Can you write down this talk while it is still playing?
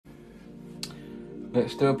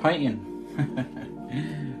let's do a painting.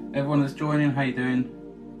 Everyone that's joining, how you doing?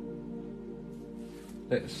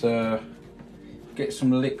 Let's get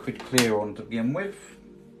some liquid clear on to begin with.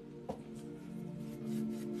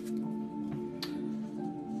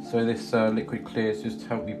 So this liquid clear is just to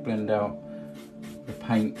help me blend out the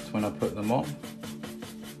paints when I put them on.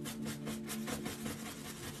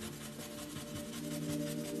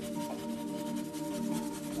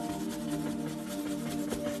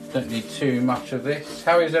 Don't need too much of this.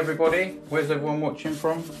 How is everybody? Where's everyone watching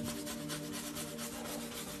from?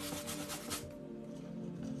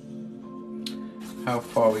 How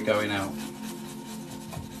far are we going out?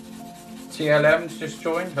 TLM's just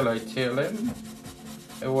joined. Hello TLM.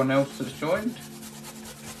 Everyone else that's joined?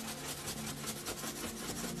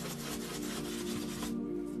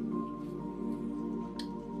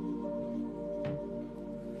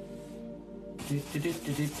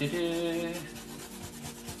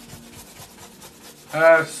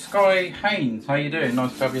 Sky Haynes, how you doing?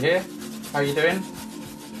 Nice to have you here. How you doing?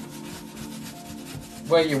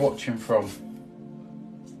 Where are you watching from?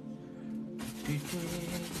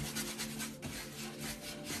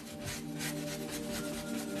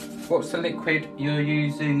 What's the liquid you're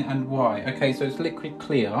using and why? Okay, so it's liquid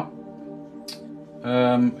clear.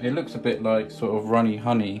 It looks a bit like sort of runny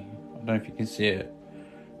honey. I don't know if you can see it.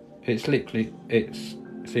 It's liquid. It's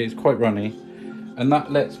quite runny, and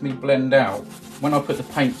that lets me blend out. When I put the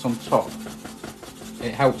paints on top,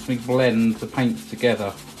 it helps me blend the paints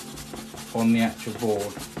together on the actual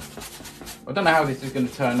board. I don't know how this is going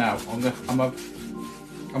to turn out.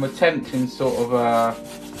 I'm attempting sort of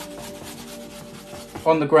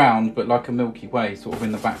on the ground, but like a Milky Way sort of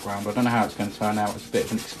in the background. I don't know how it's going to turn out. It's a bit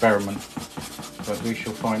of an experiment, but we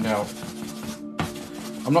shall find out.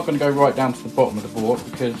 I'm not going to go right down to the bottom of the board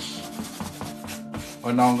because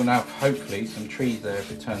I know I'm going to have hopefully some trees there if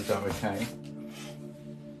it turns out okay.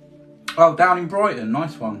 Oh, down in Brighton,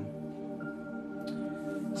 nice one.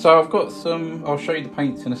 So I've got some, I'll show you the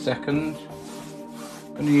paints in a second.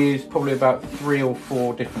 I'm going to use probably about 3 or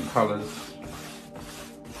 4 different colours.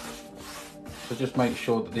 So just make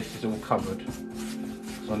sure that this is all covered.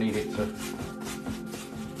 So I need it to...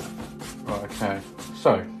 Right, okay.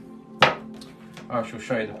 So, I shall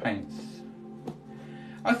show you the paints.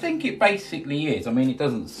 I think it basically is. I mean, it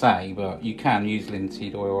doesn't say, but you can use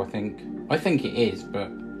linseed oil, I think. I think it is,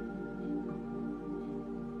 but...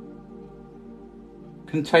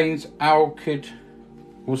 Contains alkyd,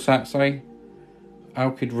 what's that say?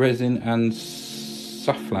 Alkyd resin and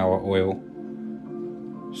safflower oil.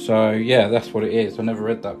 So yeah, that's what it is. I never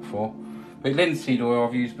read that before. But linseed oil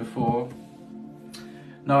I've used before.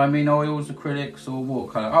 No, I mean oils, acrylics or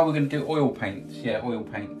watercolour. Oh, we're going to do oil paints. Yeah, oil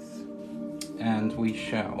paints. And we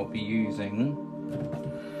shall be using...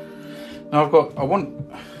 Now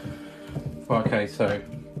okay, so...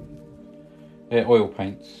 Yeah, oil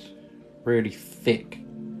paints. Really thick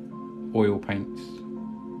oil paints.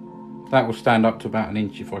 That will stand up to about 1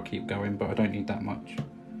 inch if I keep going, but I don't need that much.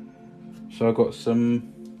 So I've got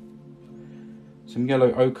some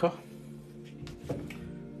yellow ochre.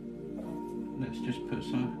 Let's just put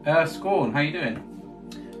some... Scorn, how you doing?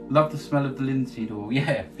 Love the smell of the linseed oil.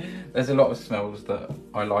 Yeah, there's a lot of smells that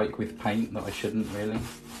I like with paint that I shouldn't really.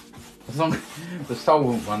 As long as the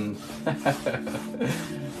solvent ones.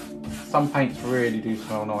 Some paints really do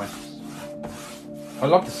smell nice. I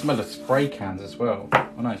love the smell of spray cans as well. I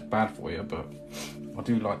know it's bad for you, but I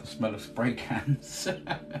do like the smell of spray cans.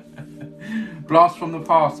 Blast from the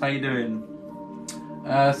past, how you doing?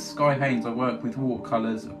 Sky Haynes, I work with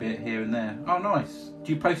watercolours a bit here and there. Oh, nice.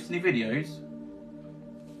 Do you post any videos?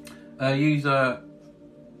 User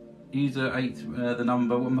 8, the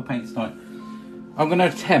number, what are my paints tonight? I'm going to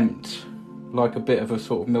attempt like a bit of a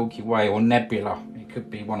sort of Milky Way or nebula. It could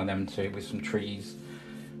be one of them two with some trees.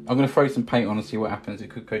 I'm going to throw some paint on and see what happens. It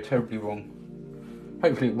could go terribly wrong.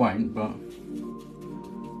 Hopefully it won't, but...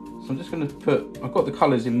 So I'm just going to put... I've got the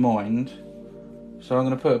colours in mind. So I'm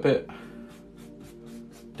going to put a bit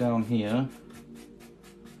down here.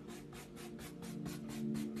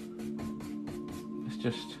 Let's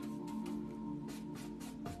just...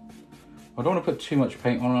 I don't want to put too much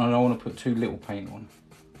paint on and I don't want to put too little paint on.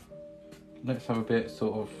 Let's have a bit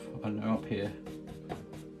sort of, I don't know, up here.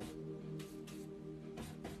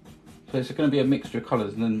 So it's going to be a mixture of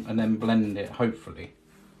colours and then blend it, hopefully.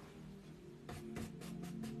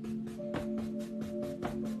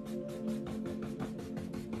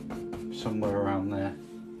 Somewhere around there.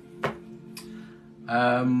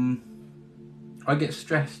 I get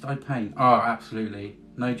stressed, I paint. Oh, absolutely.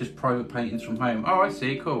 No, just private paintings from home. Oh, I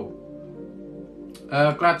see, cool.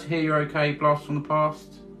 Glad to hear you're okay, Blast from the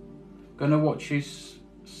past. Gonna watch you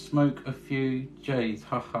Smoke a few J's,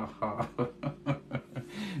 ha ha ha.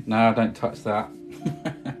 No, don't touch that.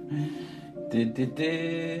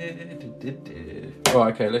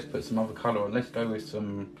 Right, okay, let's put some other colour on. Let's go with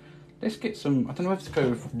some, let's get some, I don't know if to go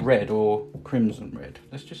with red or crimson red.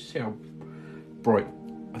 Let's just see how bright.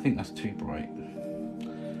 I think that's too bright.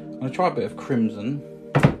 I'm going to try a bit of crimson,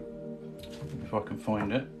 if I can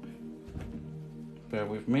find it. Bear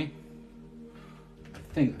with me.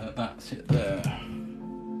 I think that that's it there.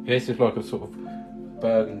 Yeah, this is like a sort of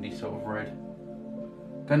burgundy sort of red.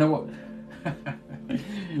 Don't know what.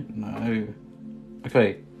 No.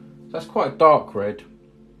 Okay, so that's quite a dark red.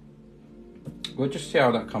 We'll just see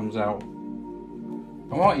how that comes out.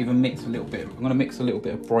 I might even mix a little bit. I'm going to mix a little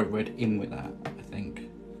bit of bright red in with that, I think.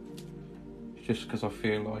 Just because I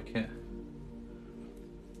feel like it.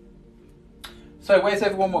 So where's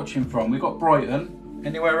everyone watching from? We've got Brighton.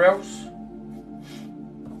 Anywhere else?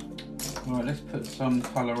 Right, let's put some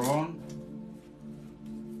colour on.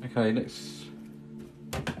 Okay, let's...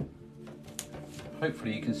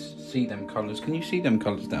 Hopefully you can see them colours. Can you see them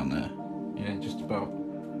colours down there? Yeah, just about.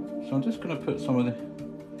 So I'm just going to put some of the...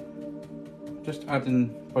 Just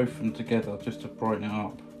adding both of them together just to brighten it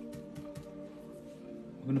up.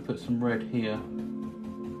 I'm going to put some red here.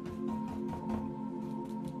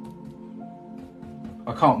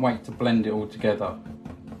 I can't wait to blend it all together.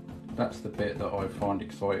 That's the bit that I find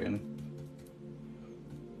exciting.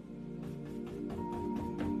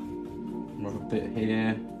 Another bit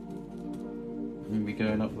here. Maybe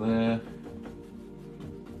going up there.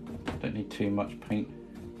 Don't need too much paint.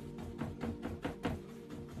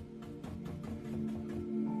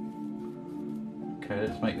 Okay,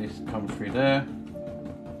 let's make this come through there.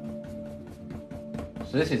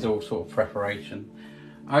 So this is all sort of preparation.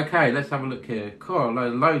 Okay, let's have a look here. Cool,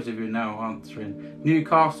 loads of you now answering.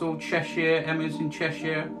 Newcastle, Cheshire, Emma's in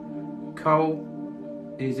Cheshire. Cole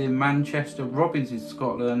is in Manchester. Robin's in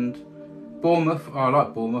Scotland. Bournemouth, oh, I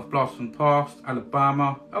like Bournemouth. Blast from the Past.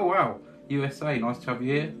 Alabama. Oh wow, USA, nice to have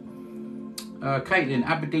you here. Caitlin,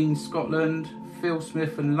 Aberdeen, Scotland. Phil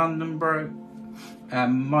Smith in London, bro.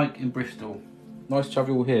 Mike in Bristol. Nice to have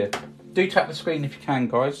you all here. Do tap the screen if you can,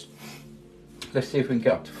 guys. Let's see if we can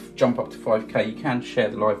get up to, jump up to 5k. You can share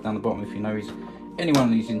the live down the bottom if you know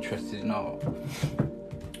anyone who's interested in art.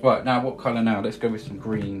 Right, now what colour now? Let's go with some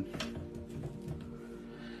green.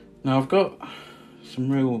 Now I've got some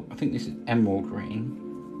real, I think this is emerald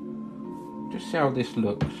green. Just see how this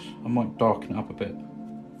looks. I might darken it up a bit.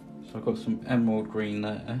 So I've got some emerald green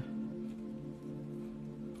there.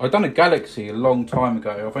 I've done a galaxy a long time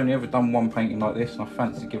ago. I've only ever done one painting like this and I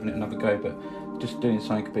fancy giving it another go, but just doing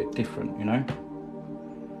something a bit different, you know.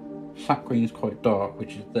 Sap green is quite dark,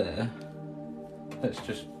 which is there. Let's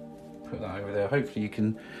just put that over there. Hopefully you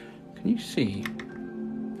can you see?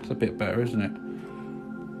 It's a bit better, isn't it?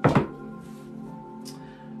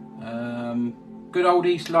 Good old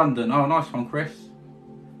East London. Oh, nice one, Chris.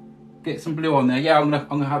 Get some blue on there. Yeah, I'm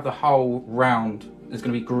gonna have the whole round. There's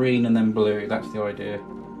gonna be green and then blue. That's the idea.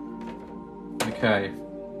 Okay.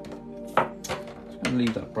 Just gonna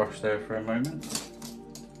leave that brush there for a moment.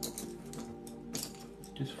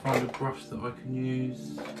 Just find a brush that I can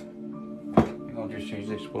use. I think I'll just use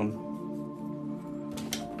this one.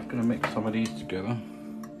 I'm gonna mix some of these together.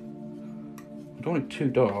 I don't want it too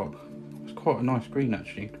dark. It's quite a nice green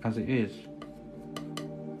actually, as it is.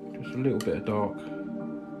 Just a little bit of dark.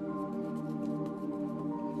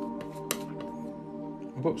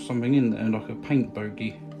 I've got something in there, like a paint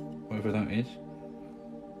bogey, whatever that is,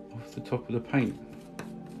 off the top of the paint,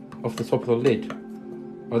 off the top of the lid.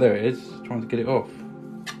 Oh, there it is, trying to get it off.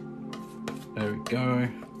 There we go.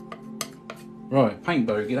 Right, paint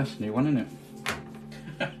bogey, that's a new one, isn't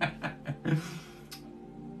it?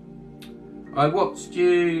 I watched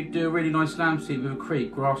you do a really nice landscape with a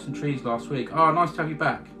creek, grass and trees last week. Oh, nice to have you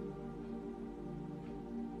back.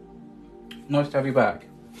 Nice to have you back.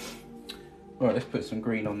 Right, let's put some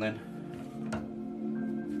green on then.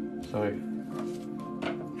 So,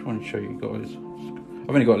 I'm trying to show you guys. I've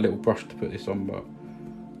only got a little brush to put this on, but...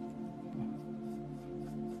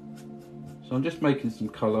 So I'm just making some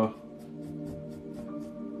colour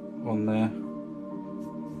on there.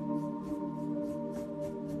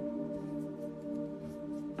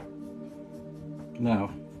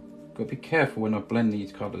 Now, got to be careful when I blend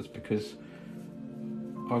these colours because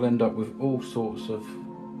I'll end up with all sorts of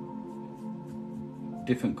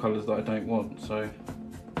different colours that I don't want, so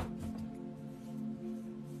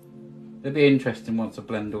it'll be interesting once I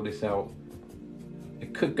blend all this out.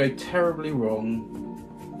 It could go terribly wrong.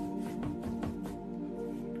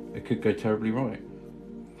 It could go terribly right.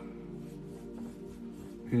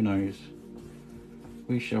 Who knows?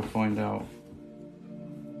 We shall find out.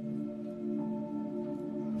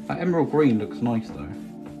 That emerald green looks nice though.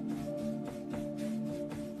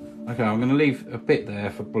 Okay, I'm going to leave a bit there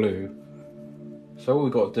for blue. So all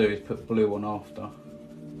we've got to do is put blue on after.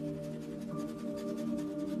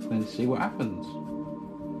 Then see what happens.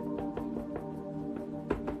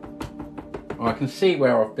 Oh, I can see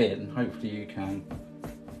where I've been, hopefully you can.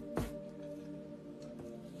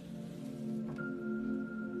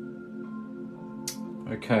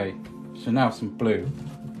 Okay, so now some blue.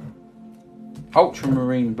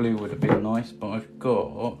 Ultramarine blue would have been nice, but I've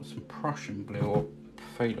got some Prussian blue or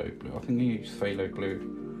phthalo blue. I think I use phthalo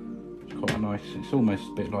blue. It's quite nice. It's almost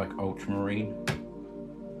a bit like ultramarine.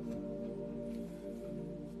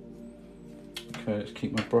 Okay, let's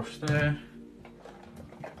keep my brush there.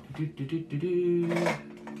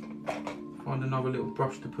 Find another little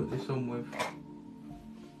brush to put this on with.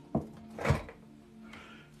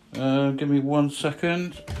 Give me 1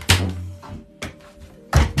 second.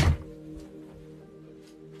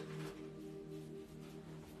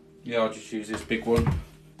 Yeah, I'll just use this big one.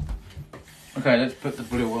 Okay, let's put the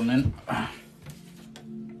blue on then.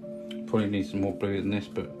 Probably need some more blue than this,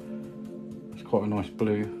 but it's quite a nice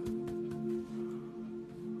blue.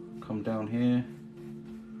 Come down here.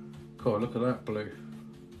 God, look at that blue.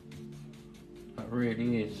 That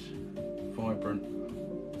really is vibrant.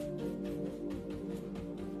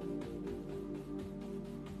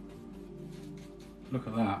 Look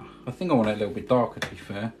at that. I think I want it a little bit darker, to be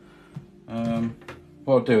fair.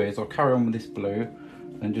 What I'll do is I'll carry on with this blue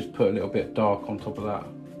and just put a little bit dark on top of that.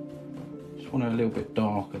 Just want it a little bit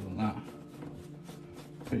darker than that.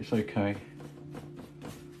 But it's okay.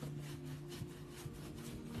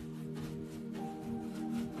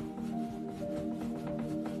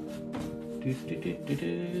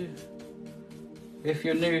 If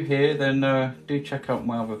you're new here, then do check out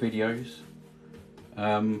my other videos.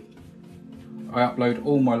 I upload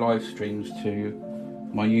all my live streams to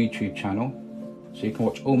my YouTube channel, so you can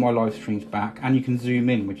watch all my live streams back, and you can zoom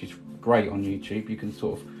in, which is great on YouTube. You can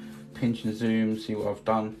sort of pinch and zoom, see what I've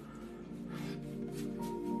done,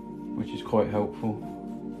 which is quite helpful.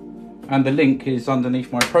 And the link is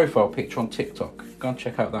underneath my profile picture on TikTok. Go and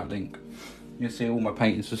check out that link. You'll see all my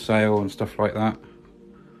paintings for sale and stuff like that.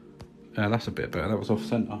 That's a bit better, that was off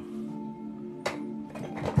centre.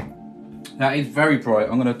 That is very bright.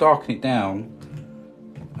 I'm going to darken it down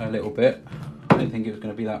a little bit. I didn't think it was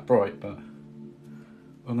going to be that bright, but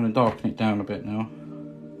I'm going to darken it down a bit now.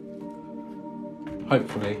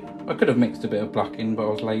 Hopefully. I could have mixed a bit of black in, but I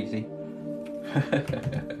was lazy.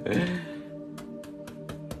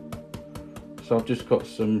 So I've just got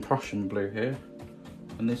some Prussian blue here,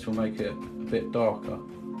 and this will make it a bit darker.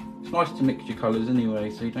 It's nice to mix your colours anyway,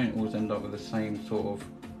 so you don't always end up with the same sort of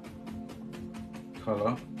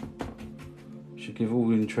colour. Should give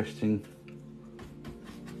all interesting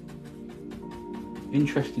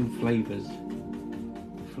flavours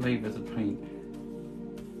of paint.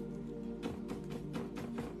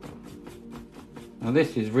 Now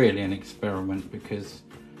this is really an experiment because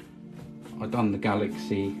I done the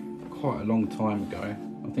Galaxy quite a long time ago.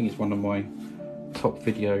 I think it's one of my top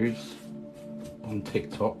videos on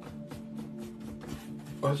TikTok.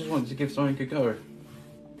 I just wanted to give something a go.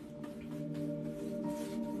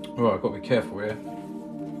 Right, I've got to be careful here.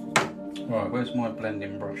 Right, where's my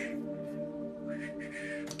blending brush?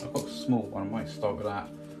 I've got a small one, I might start with that.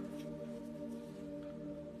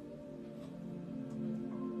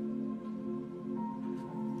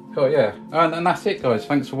 Oh yeah, and that's it guys,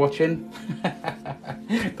 thanks for watching.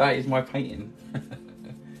 That is my painting.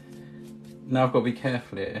 Now I've got to be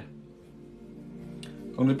careful here.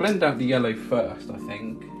 I'm going to blend out the yellow first, I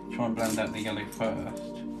think. Try and blend out the yellow first.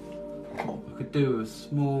 I could do a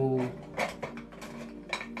small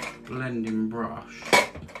blending brush.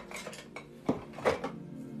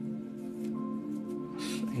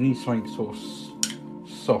 You need something sort of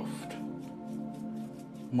soft.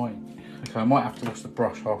 I might have to wash the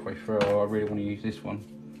brush halfway through, or I really want to use this one.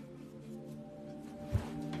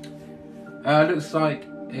 Looks like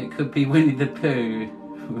it could be Winnie the Pooh.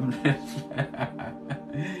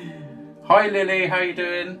 Hi Lily, how you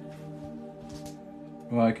doing?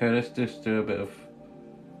 Right, okay, let's just do a bit of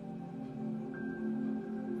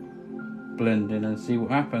blending and see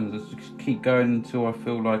what happens. Let's just keep going until I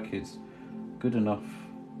feel like it's good enough.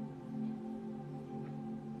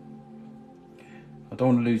 I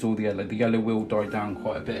don't want to lose all the yellow. The yellow will die down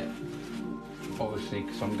quite a bit, obviously,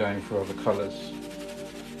 because I'm going for other colours.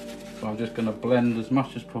 So I'm just going to blend as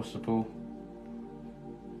much as possible.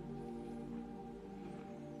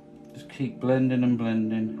 Just keep blending and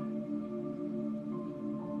blending.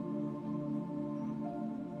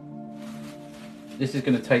 This is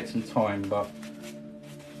going to take some time, but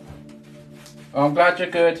Oh, I'm glad you're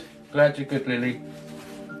good. Glad you're good, Lily.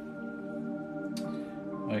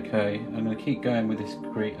 Okay, I'm going to keep going with this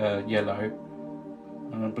green, yellow.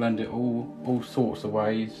 I'm going to blend it all sorts of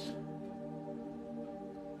ways.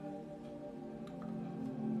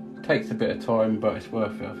 It takes a bit of time, but it's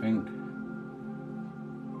worth it, I think.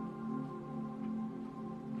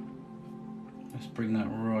 Let's bring that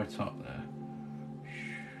right up there.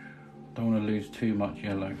 Don't want to lose too much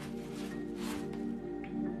yellow.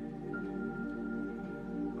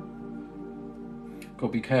 Got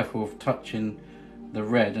to be careful of touching the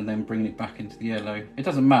red and then bringing it back into the yellow. It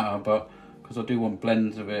doesn't matter, but because I do want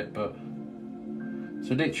blends of it. But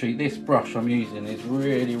so literally, this brush I'm using is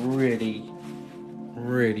really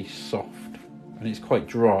soft, and it's quite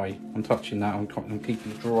dry. I'm touching that. I'm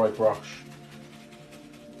keeping a dry brush.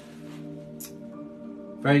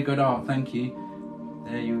 Very good art, thank you.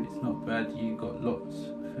 There you. It's not bad. You got lots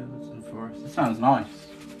of fields and forests. It sounds nice.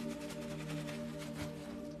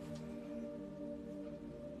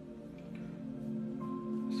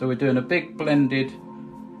 So we're doing a big blended,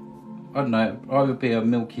 I don't know, either be a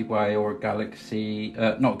Milky Way or a galaxy,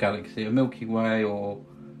 not galaxy, a Milky Way, or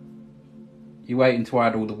you wait until I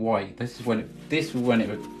add all the white. This is when it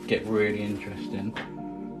would get really interesting.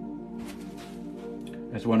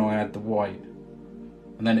 Is when I add the white.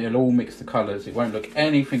 And then it'll all mix the colours. It won't look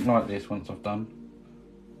anything like this once I've done.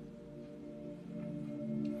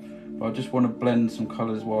 But I just want to blend some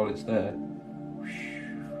colours while it's there.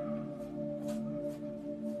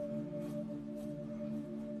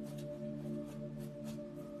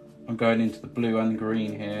 I'm going into the blue and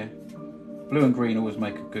green here. Blue and green always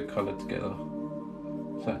make a good colour together.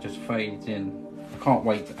 So that just fades in. I can't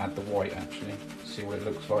wait to add the white actually, see what it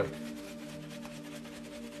looks like.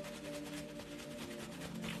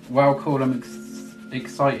 Wow, cool, I'm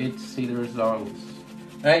excited to see the results.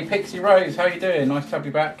 Hey Pixie Rose, how you doing? Nice to have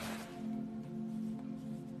you back.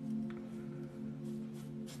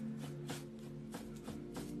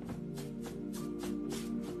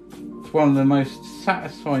 It's one of the most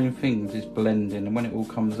satisfying things is blending, and when it all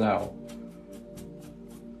comes out.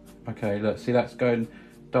 Okay, look, see that's going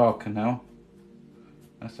darker now.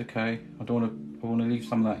 That's okay. I want to leave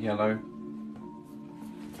some of that yellow.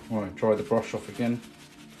 Alright, dry the brush off again.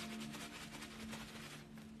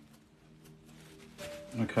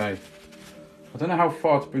 Okay. I don't know how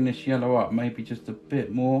far to bring this yellow up, maybe just a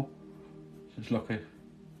bit more. Just like a...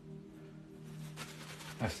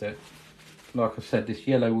 That's it. Like I said, this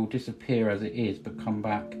yellow will disappear as it is, but come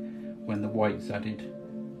back when the white's added.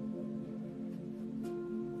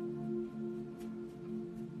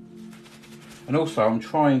 And also I'm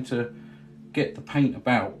trying to get the paint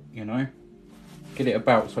about, you know, get it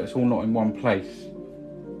about so it's all not in one place.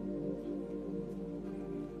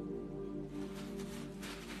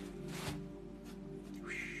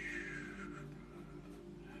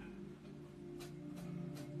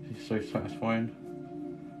 This is so satisfying.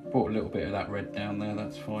 Brought a little bit of that red down there,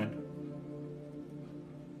 that's fine.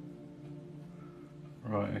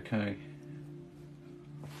 Right, okay.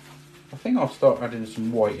 I think I'll start adding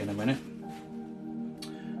some white in a minute.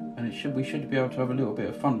 And we should be able to have a little bit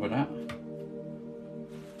of fun with that.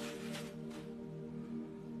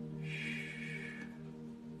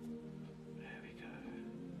 There we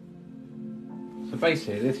go. So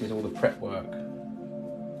basically this is all the prep work.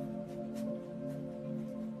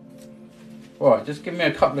 Right, just give me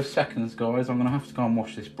a couple of seconds guys, I'm going to have to go and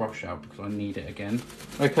wash this brush out because I need it again.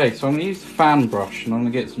 Okay, so I'm going to use the fan brush and I'm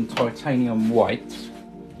going to get some titanium white.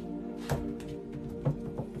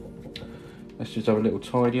 Let's just have a little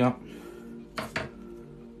tidy up.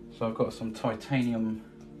 So I've got some titanium.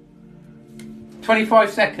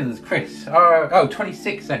 25 seconds, Chris. Oh,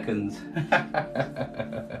 26 seconds.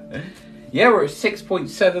 Yeah, we're at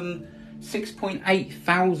 6.8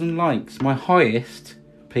 thousand likes. My highest,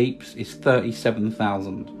 peeps, is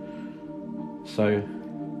 37,000. So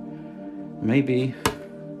maybe,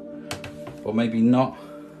 or maybe not.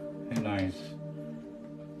 Who knows?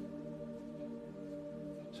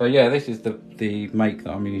 So yeah, this is the make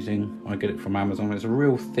that I'm using. I get it from Amazon. It's a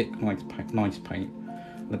real thick, nice paint.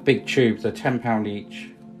 The big tubes are £10 each.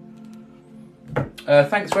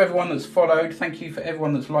 Thanks for everyone that's followed. Thank you for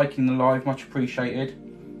everyone that's liking the live. Much appreciated.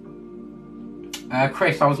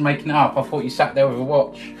 Chris, I was making it up. I thought you sat there with a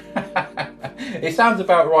watch. It sounds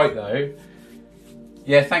about right though.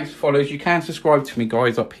 Yeah, thanks for follows. You can subscribe to me,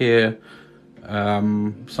 guys, up here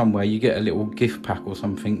somewhere. You get a little gift pack or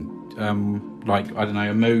something. Like, I don't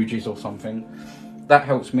know, emojis or something. That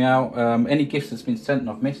helps me out. Any gifts that's been sent and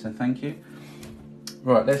I've missed, then thank you.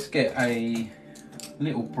 Right, let's get a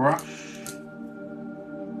little brush.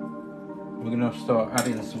 We're going to start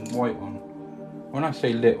adding some white on. When I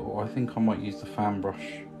say little, I think I might use the fan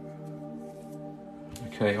brush.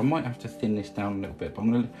 Okay, I might have to thin this down a little bit, but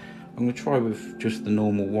I'm gonna try with just the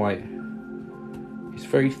normal white. It's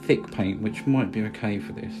very thick paint, which might be okay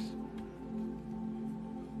for this.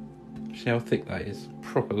 See how thick that is?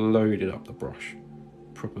 Proper loaded up the brush.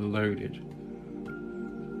 Proper loaded.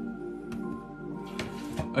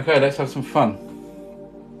 Okay, let's have some fun.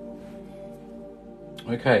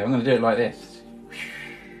 Okay, I'm gonna do it like this.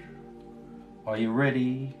 Are you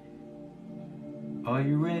ready? Are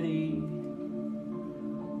you ready?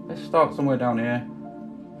 Let's start somewhere down here.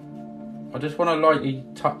 I just want to lightly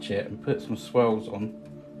touch it and put some swirls on.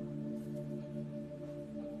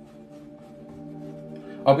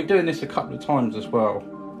 I'll be doing this a couple of times as well.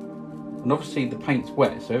 And obviously the paint's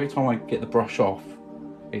wet, so every time I get the brush off,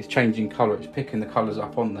 it's changing colour, it's picking the colours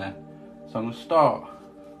up on there. So I'm going to start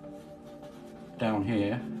down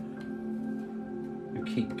here and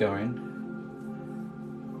keep going.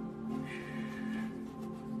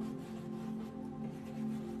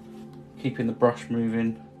 Keeping the brush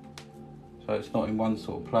moving so it's not in one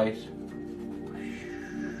sort of place.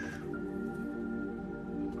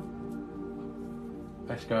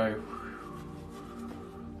 Let's go.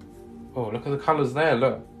 Oh, look at the colours there,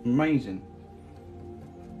 look, amazing.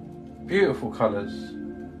 Beautiful colours.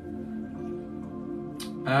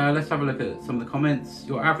 Let's have a look at some of the comments.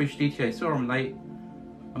 Your average DTA, sorry I'm late.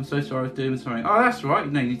 I'm so sorry I was doing something. Oh, that's right,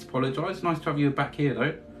 no need to apologise. Nice to have you back here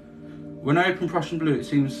though. When I open Prussian blue, it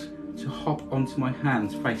seems to hop onto my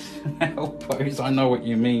hands, face and elbows. I know what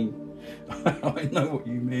you mean. I know what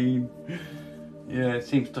you mean. Yeah, it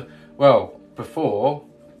seems to. Well, before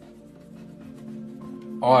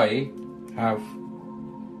I have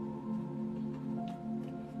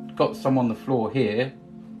got some on the floor here,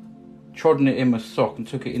 trodden it in my sock and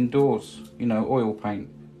took it indoors, you know, oil paint.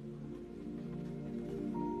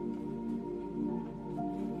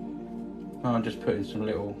 I'm just putting some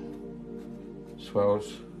little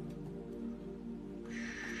swirls.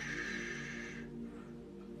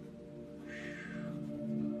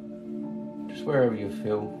 Just wherever you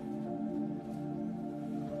feel.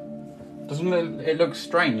 Doesn't it looks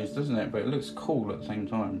strange, doesn't it? But it looks cool at the same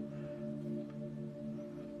time.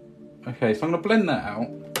 Okay, so I'm going to blend that out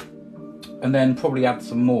and then probably add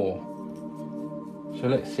some more. So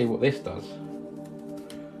let's see what this does.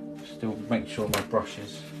 Still make sure my brush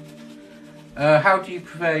is. How do you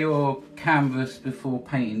prepare your canvas before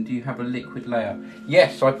painting? Do you have a liquid layer?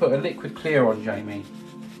 Yes, I put a liquid clear on, Jamie.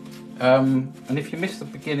 And if you missed the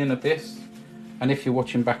beginning of this, and if you're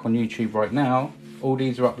watching back on YouTube right now, all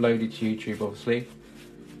these are uploaded to YouTube, obviously.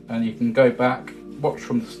 And you can go back, watch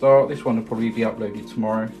from the start. This one will probably be uploaded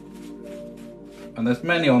tomorrow. And there's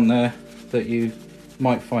many on there that you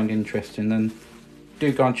might find interesting. And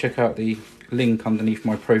do go and check out the link underneath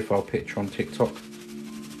my profile picture on TikTok.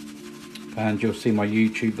 And you'll see my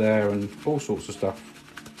YouTube there and all sorts of stuff.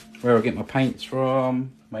 Where I get my paints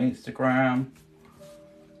from, my Instagram.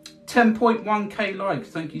 10.1k likes,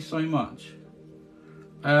 thank you so much.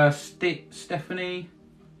 Stephanie,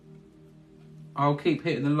 I'll keep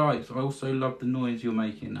hitting the likes. I also love the noise you're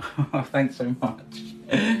making. Thanks so much.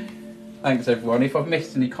 Thanks everyone. If I've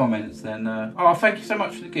missed any comments, then oh, thank you so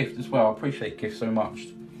much for the gift as well. I appreciate gifts so much.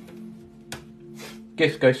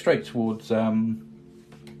 Gifts go straight towards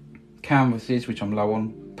canvases, which I'm low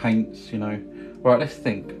on, paints, you know. Right, let's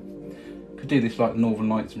think. Could do this like the Northern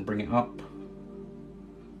Lights and bring it up.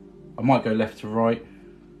 I might go left to right.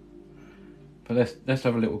 But let's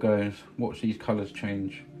have a little go and watch these colours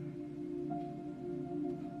change.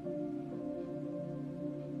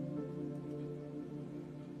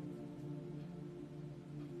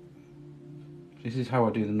 This is how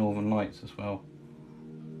I do the Northern Lights as well.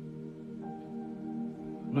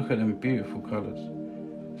 Look at them beautiful colours.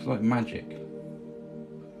 It's like magic.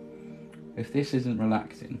 If this isn't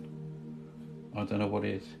relaxing, I don't know what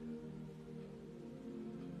is.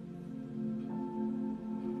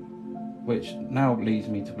 Which now leads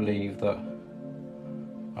me to believe that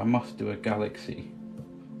I must do a galaxy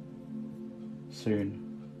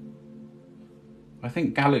soon. I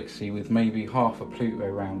think galaxy with maybe half a Pluto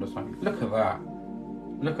round or something. Look at that.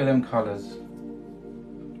 Look at them colours.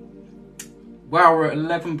 Wow, we're at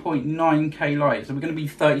 11.9k likes. So we're going to be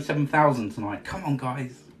 37,000 tonight. Come on,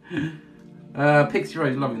 guys. Pixie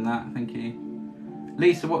Rose, loving that. Thank you.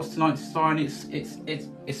 Lisa, what's tonight's sign?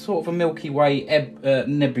 It's sort of a Milky Way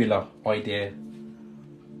nebula idea.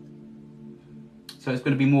 So it's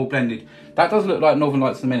going to be more blended. That does look like Northern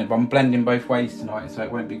Lights in a minute, but I'm blending both ways tonight, so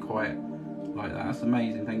it won't be quite like that. That's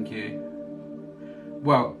amazing, thank you.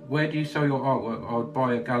 Well, where do you sell your artwork? I would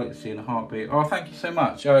buy a galaxy in a heartbeat. Oh, thank you so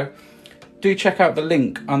much. do check out the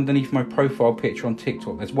link underneath my profile picture on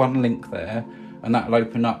TikTok. There's one link there, and that'll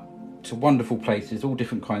open up to wonderful places, all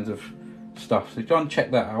different kinds of stuff. So go and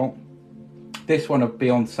check that out. This one will be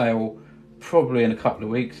on sale probably in a couple of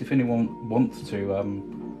weeks. If anyone wants to,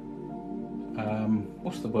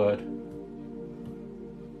 what's the word?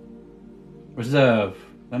 Reserve,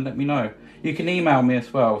 then let me know. You can email me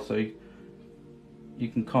as well, so you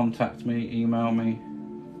can contact me, email me.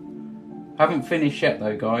 Haven't finished yet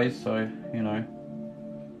though, guys, so you know,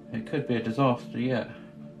 it could be a disaster yet.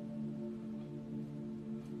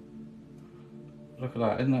 Look at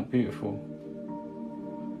that, isn't that beautiful?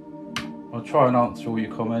 I'll try and answer all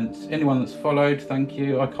your comments. Anyone that's followed, thank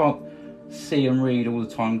you. I can't see and read all the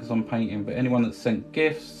time because I'm painting, but anyone that's sent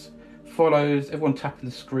gifts, follows, everyone tapping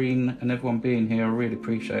the screen, and everyone being here, I really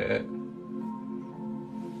appreciate it.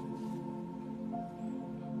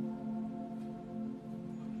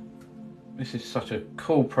 This is such a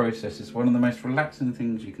cool process. It's one of the most relaxing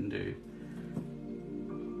things you can do.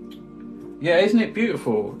 Yeah, isn't it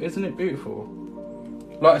beautiful? Isn't it beautiful?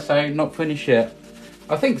 Like I say, not finished yet.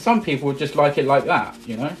 I think some people would just like it like that,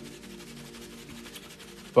 you know.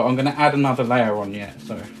 But I'm going to add another layer on yet,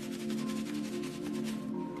 so.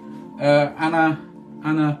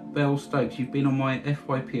 Anna Bell Stokes, you've been on my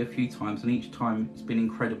FYP a few times, and each time it's been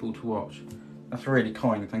incredible to watch. That's really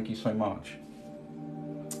kind, thank you so much.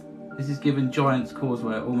 This is given Giant's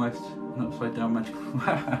Causeway, almost an upside down magical.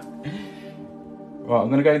 Right, I'm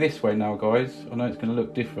going to go this way now, guys. I know it's going to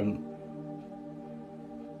look different.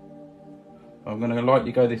 I'm going to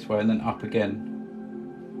lightly go this way and then up again.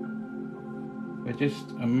 It's just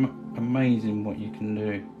amazing what you can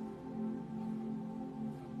do.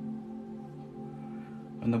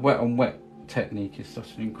 And the wet on wet technique is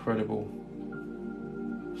such an incredible,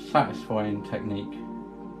 satisfying technique.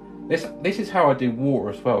 This is how I do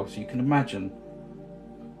water as well, so you can imagine,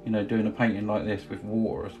 you know, doing a painting like this with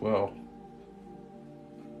water as well.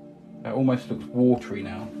 It almost looks watery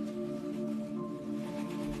now.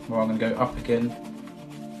 Well, I'm going to go up again.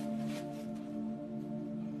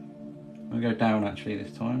 I'm going to go down actually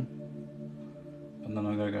this time. And then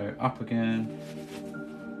I'm going to go up again.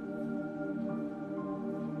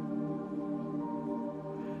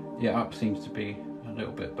 Yeah, up seems to be a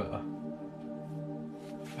little bit better.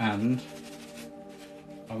 And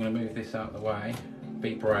I'm going to move this out of the way,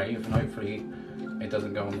 be brave, and hopefully it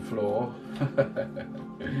doesn't go on the floor.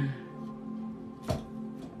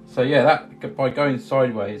 So yeah, that by going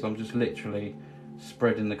sideways, I'm just literally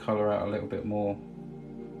spreading the colour out a little bit more.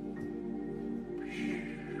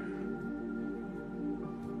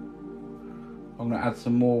 I'm going to add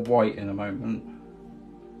some more white in a moment.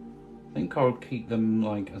 I think I'll keep them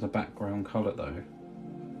like as a background colour though.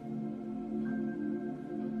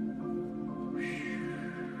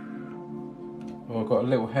 Oh, I've got a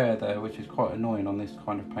little hair there, which is quite annoying on this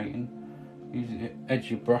kind of painting. Use the edge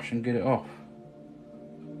of your brush and get it off.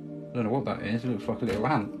 I don't know what that is, it looks like a little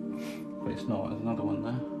ant, but it's not. There's another one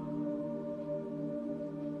there.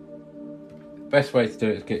 Best way to do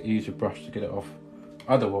it is use your brush to get it off.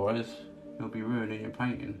 Otherwise, you'll be ruining your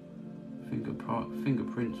painting.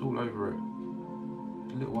 Fingerprints all over it.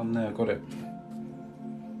 The little one there, got it.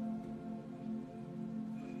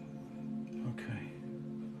 Okay.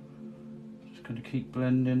 Just going to keep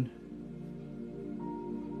blending.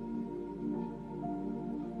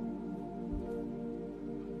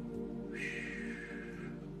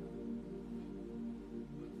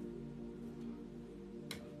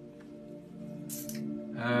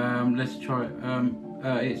 Let's try it.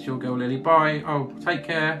 It's your girl Lily. Bye. Oh, take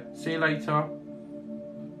care. See you later.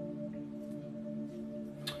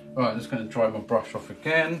 Right, I'm just going to dry my brush off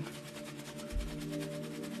again.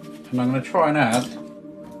 And I'm going to try and add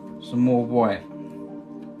some more white.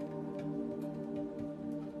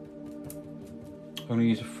 I'm going to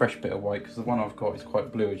use a fresh bit of white because the one I've got is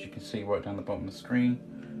quite blue, as you can see right down the bottom of the screen.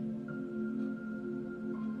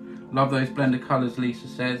 Love those blended colours, Lisa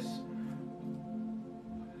says.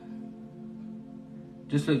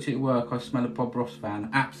 Just looked at your work, I smell a Bob Ross fan.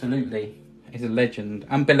 Absolutely, he's a legend.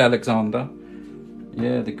 And Bill Alexander.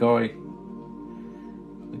 Yeah, the guy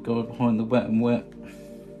behind the wet and wet.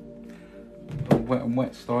 The wet and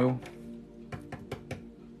wet style.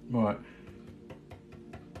 Right.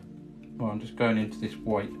 Well, I'm just going into this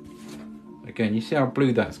white. Again, you see how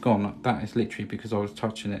blue that's gone? That is literally because I was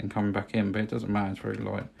touching it and coming back in, but it doesn't matter, it's very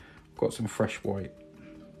light. I've got some fresh white.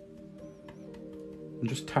 I'm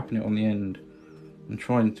just tapping it on the end. I'm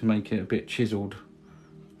trying to make it a bit chiseled,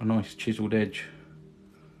 a nice chiseled edge,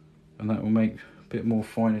 and that will make a bit more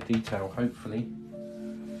finer detail, hopefully.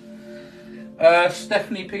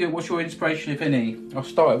 Stephanie Piggott, what's your inspiration, if any? I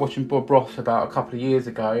started watching Bob Ross about a couple of years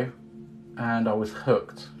ago, and I was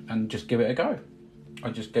hooked and just give it a go. I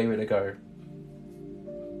just gave it a go.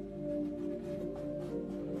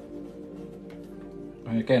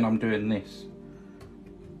 And again, I'm doing this.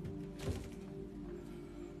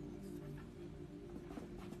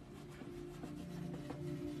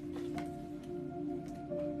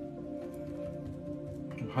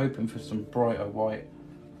 I'm hoping for some brighter white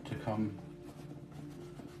to come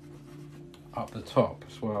up the top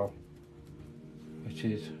as well, which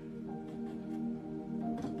is,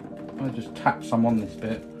 I'll just tap some on this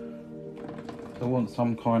bit. I want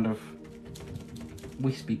some kind of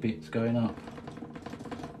wispy bits going up.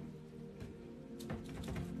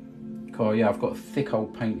 Oh yeah, I've got thick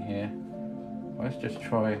old paint here. Let's just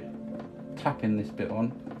try tapping this bit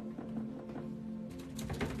on.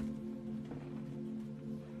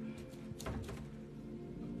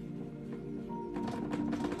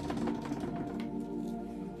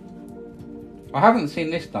 I haven't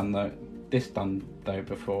seen this done though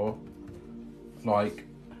before, like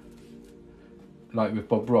with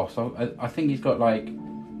Bob Ross. I think he's got like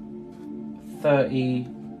 30.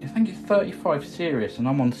 I think it's 35 series, and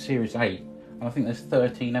I'm on series 8, and I think there's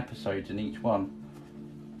 13 episodes in each one.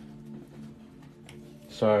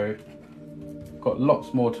 So, got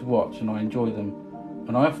lots more to watch, and I enjoy them.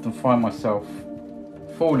 And I often find myself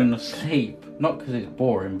falling asleep, not because it's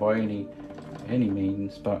boring by any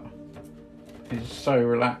means, but it's so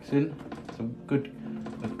relaxing. It's a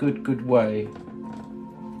good way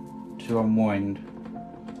to unwind.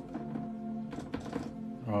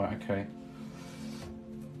 Right, okay.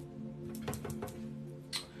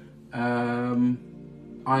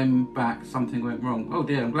 I'm back. Something went wrong. Oh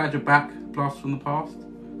dear, I'm glad you're back. Blast from the past.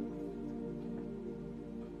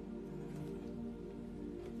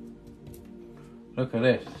 Look at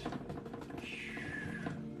this.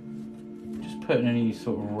 Just putting any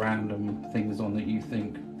sort of random things on that you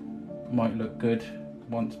think might look good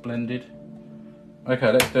once blended.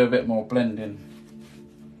 Okay, let's do a bit more blending.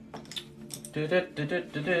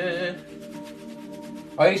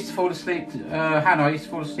 I used to fall asleep, Hannah, I used to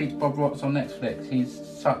fall asleep to Bob Ross on Netflix. He's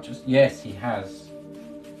such a, yes he has.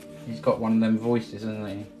 He's got one of them voices, isn't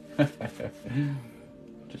he?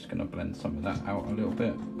 Just gonna blend some of that out a little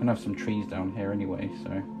bit. I'm gonna have some trees down here anyway,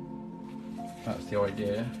 so that's the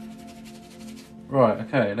idea. Right,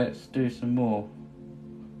 okay, let's do some more.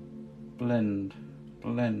 Blend.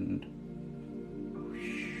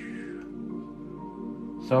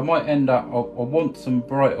 So I might end up, I want some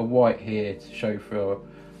brighter white here to show through.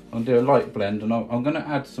 I'll do a light blend, and I'm going to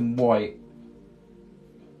add some white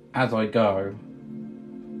as I go.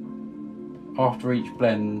 After each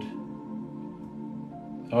blend,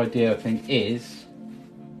 the idea I think is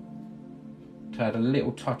to add a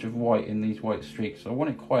little touch of white in these white streaks. So I want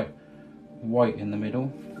it quite white in the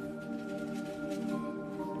middle.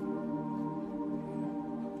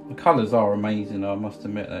 The colours are amazing, I must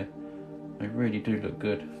admit they really do look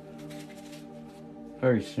good.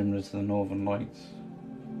 Very similar to the Northern Lights.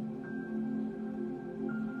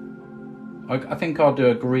 I think I'll do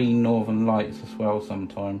a green Northern Lights as well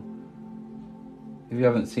sometime. If you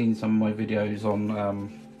haven't seen some of my videos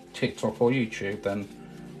on TikTok or YouTube, then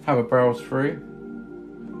have a browse through.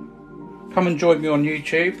 Come and join me on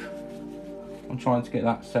YouTube. I'm trying to get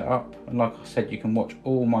that set up, and like I said, you can watch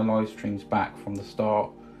all my live streams back from the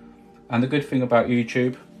start. And the good thing about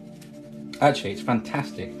YouTube, actually it's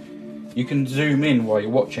fantastic, you can zoom in while you're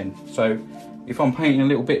watching. So if I'm painting a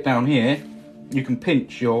little bit down here, you can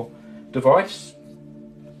pinch your device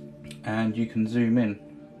and you can zoom in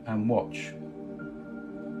and watch,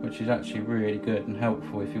 which is actually really good and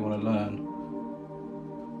helpful if you want to learn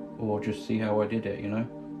or just see how I did it, you know.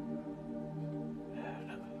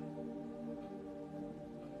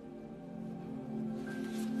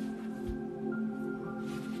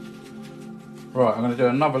 Right, I'm going to do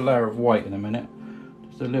another layer of white in a minute.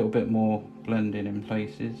 Just a little bit more blending in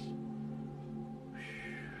places.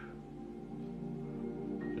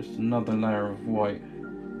 Just another layer of white.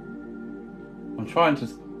 I'm trying to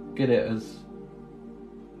get it as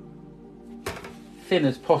thin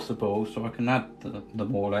as possible so I can add the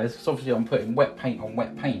more layers. Because obviously I'm putting wet paint on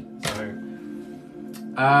wet paint. So,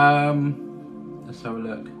 let's have a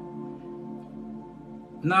look.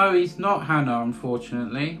 No, he's not, Hannah,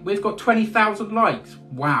 unfortunately. We've got 20,000 likes.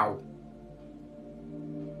 Wow.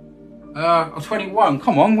 21.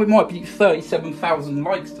 Come on, we might be 37,000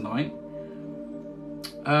 likes tonight.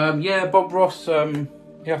 Yeah, Bob Ross, yeah,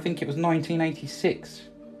 I think it was 1986.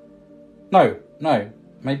 No,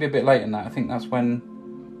 maybe a bit later than that. I think that's when,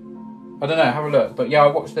 I don't know, have a look. But yeah, I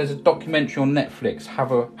watched, there's a documentary on Netflix.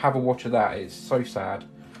 Have a watch of that. It's so sad.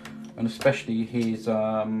 And especially his,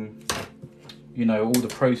 you know, all the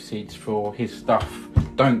proceeds for his stuff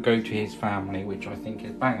don't go to his family, which I think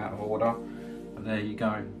is bang out of order. But there you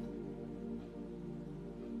go.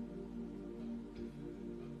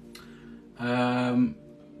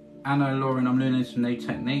 Anna Lauren, I'm learning some new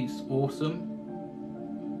techniques. Awesome.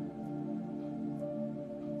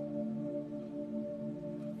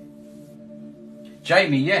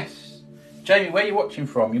 Jamie, yes. Jamie, where are you watching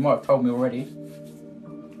from? You might have told me already.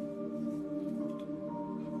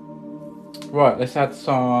 Right, let's add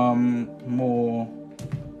some more.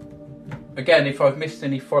 Again, if I've missed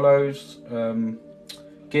any follows,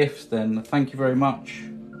 gifts, then thank you very much.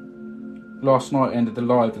 Last night I ended the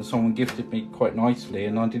live and someone gifted me quite nicely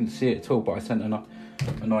and I didn't see it at all, but I sent a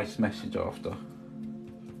nice message after.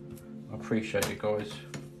 I appreciate it, guys.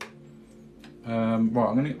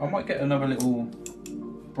 Right, I might get another little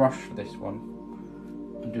brush for this one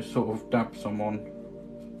and just sort of dab some on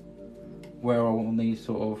where I want these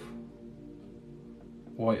sort of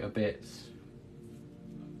whiter bits.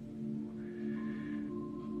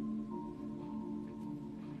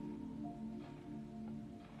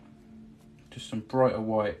 Just some brighter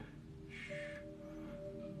white.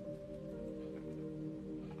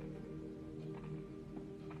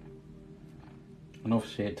 And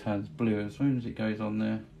obviously it turns blue as soon as it goes on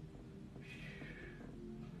there.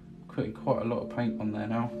 Putting quite a lot of paint on there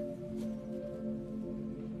now.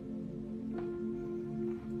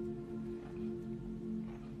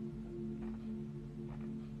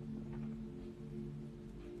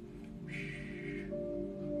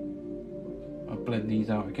 I'll blend these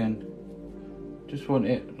out again. Just want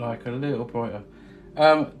it like a little brighter.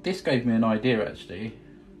 This gave me an idea actually.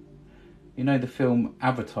 You know the film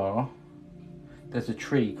Avatar? There's a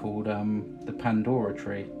tree called the Pandora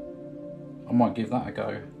tree. I might give that a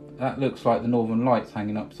go. That looks like the Northern Lights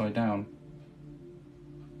hanging upside down.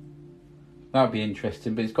 That would be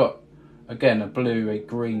interesting, but it's got, again, a blue, a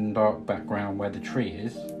green, dark background where the tree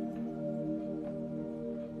is.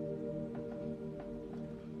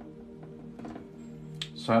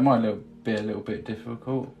 So it might be a little bit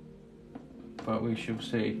difficult, but we shall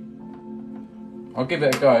see. I'll give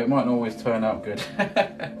it a go. It might not always turn out good.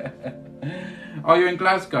 Oh, you're in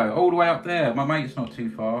Glasgow, all the way up there. My mate's not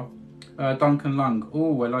too far. Duncan Lung.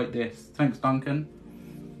 Oh, I like this. Thanks, Duncan.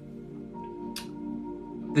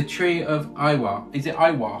 The Tree of Iwa. Is it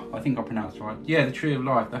Iwa? I think I pronounced it right. Yeah, the Tree of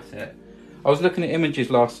Life, that's it. I was looking at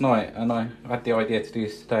images last night and I had the idea to do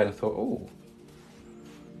this today and I thought, oh,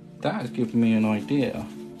 that has given me an idea.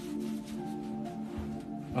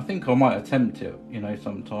 I think I might attempt it, you know,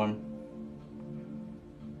 sometime.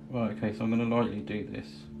 Right, okay, so I'm going to lightly do this.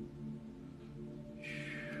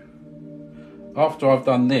 After I've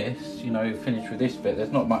done this, you know, finished with this bit, there's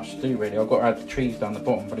not much to do really. I've got to add the trees down the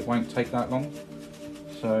bottom, but it won't take that long.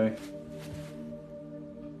 So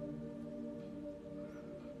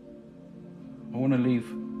I want to leave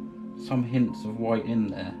some hints of white in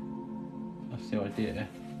there. That's the idea.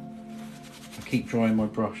 I keep drying my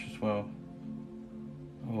brush as well.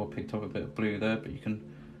 Oh, I picked up a bit of blue there, but you can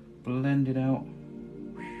blend it out.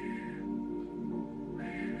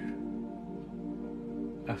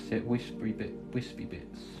 That's it, wispy bits. Wispy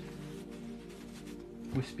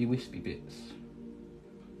bits.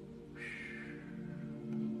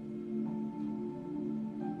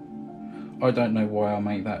 I don't know why I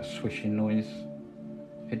make that swishing noise.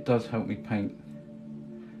 It does help me paint.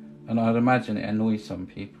 And I'd imagine it annoys some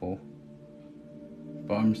people.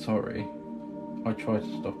 But I'm sorry. I try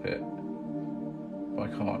to stop it. But I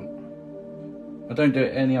can't. I don't do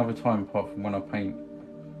it any other time apart from when I paint.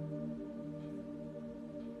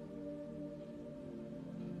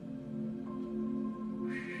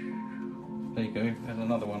 There you go, there's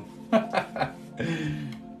another one.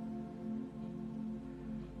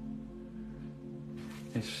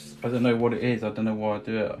 I don't know what it is, I don't know why I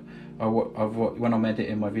do it. When I'm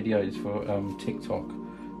editing my videos for TikTok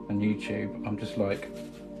and YouTube, I'm just like,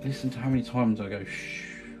 listen to how many times I go shh.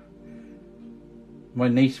 My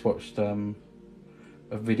niece watched a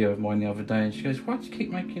video of mine the other day and she goes, why do you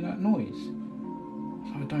keep making that noise?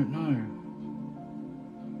 So I don't know.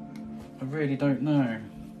 I really don't know.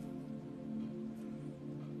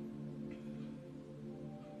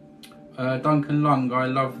 Duncan Lung, I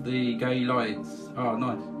love the gay lights. Oh,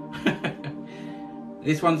 nice.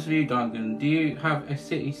 This one's for you, Duncan. Do you have a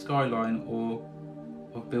city skyline or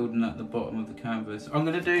a building at the bottom of the canvas? I'm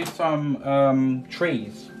going to do some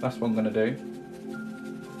trees. That's what I'm going to do.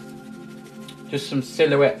 Just some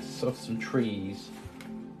silhouettes of some trees.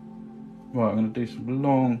 Right, I'm going to do some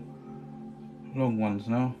long ones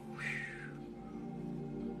now.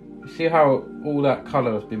 You see how all that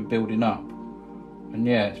colour has been building up? And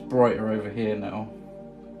yeah, it's brighter over here now.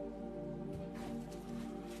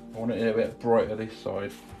 I want it a bit brighter this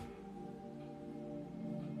side.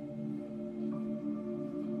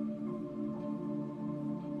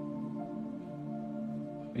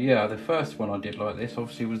 But yeah, the first one I did like this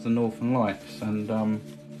obviously was the Northern Lights, and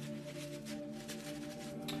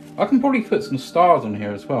I can probably put some stars on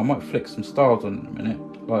here as well. I might flick some stars on in a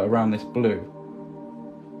minute, like around this blue.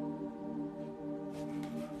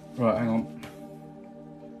 Right, hang on.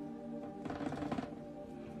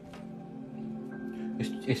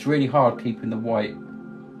 It's really hard keeping the white,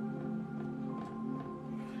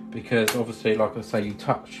 because obviously, like I say, you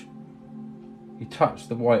touch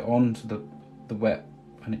the white onto the wet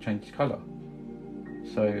and it changes colour.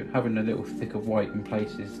 So having a little thicker white in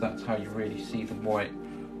places, that's how you really see the white.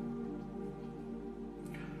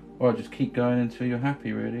 Well, just keep going until you're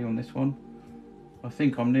happy really on this one. I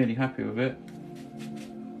think I'm nearly happy with it.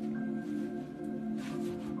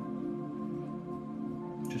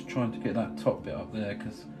 Just trying to get that top bit up there,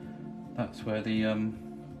 because that's where the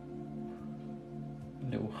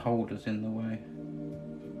little holder's in the way.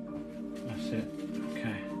 That's it.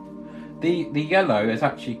 Okay. The yellow is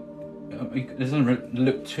actually, it doesn't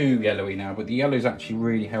look too yellowy now, but the yellow is actually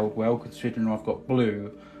really held well, considering I've got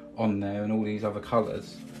blue on there and all these other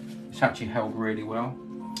colours. It's actually held really well.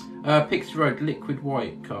 Pixie Road Liquid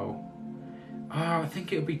White, Cole. Oh, I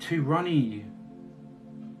think it'll be too runny.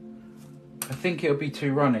 I think it'll be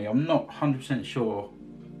too runny. I'm not 100% sure.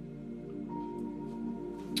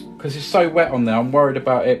 Because it's so wet on there, I'm worried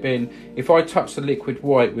about it being... If I touch the liquid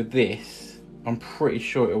white with this, I'm pretty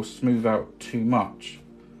sure it'll smooth out too much.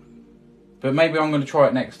 But maybe I'm going to try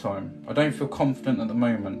it next time. I don't feel confident at the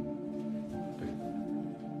moment.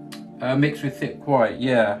 Mixed with thick white,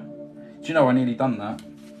 yeah. Do you know, I nearly done that.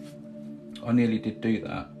 I nearly did do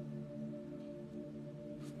that.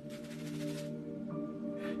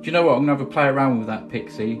 Do you know what? I'm going to have a play around with that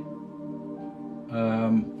Pixie.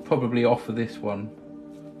 Probably off of this one.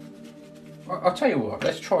 I'll tell you what,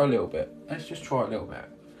 let's try a little bit. Let's just try a little bit.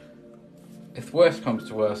 If worst comes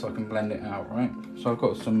to worst, I can blend it out, right? So I've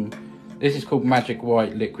got some... This is called Magic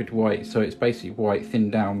White Liquid White. So it's basically white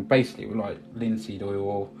thinned down, basically with like linseed oil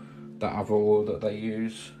or that other oil that they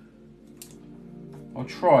use. I'll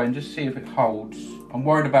try and just see if it holds. I'm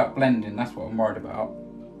worried about blending, that's what I'm worried about.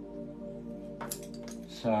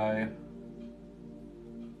 So,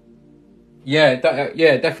 yeah, it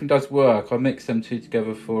definitely does work. I mixed them two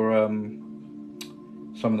together for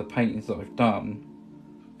some of the paintings that I've done.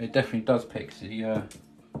 It definitely does, Pixie, yeah.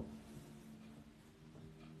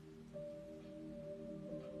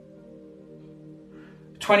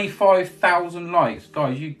 $25,000 likes.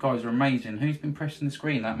 Guys, you guys are amazing. Who's been pressing the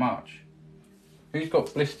screen that much? Who's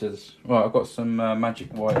got blisters? Right, I've got some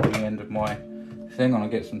Magic White on the end of my thing. I'm going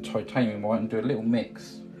to get some titanium white and do a little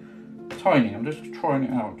mix. Tiny, I'm just trying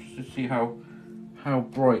it out just to see how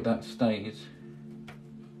bright that stays.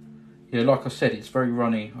 Yeah, like I said, it's very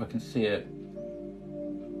runny. I can see it.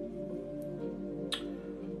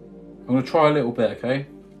 I'm going to try a little bit, okay?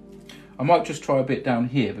 I might just try a bit down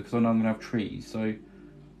here because I know I'm going to have trees. So,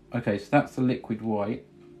 okay, so that's the liquid white.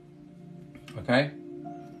 Okay.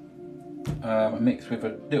 Mixed with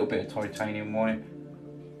a little bit of titanium white.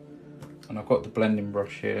 And I've got the blending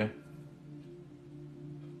brush here.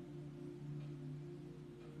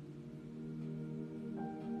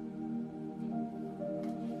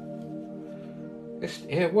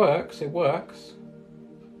 It works, it works.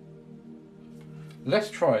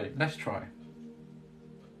 Let's try it, let's try.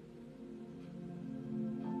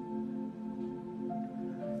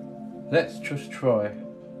 Let's just try.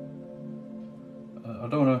 I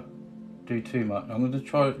don't want to do too much. I'm going to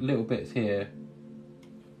try little bits here.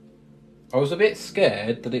 I was a bit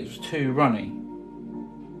scared that it was too runny.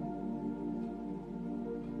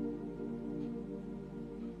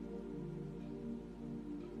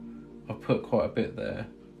 I've put quite a bit there.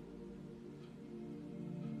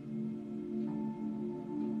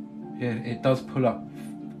 Yeah, it does pull up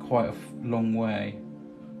quite a long way.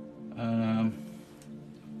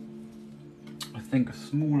 I think a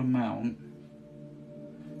small amount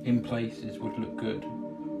in places would look good.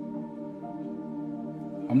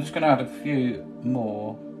 I'm just going to add a few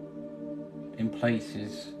more in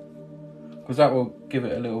places because that will give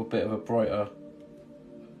it a little bit of a brighter.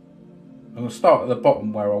 I'm going to start at the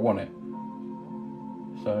bottom where I want it.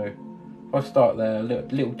 So if I start there,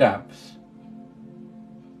 little dabs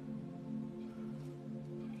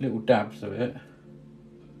of it,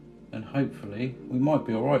 and hopefully we might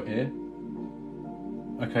be alright here.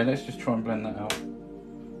 Okay, let's just try and blend that out.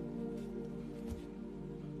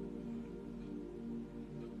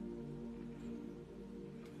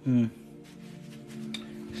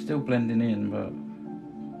 Still blending in, but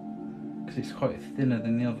because it's quite thinner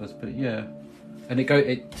than the others, but yeah. And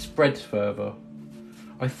it spreads further.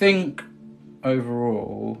 I think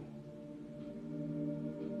overall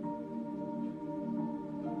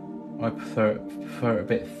I prefer it a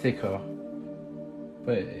bit thicker,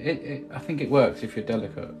 but I think it works if you're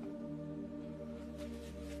delicate.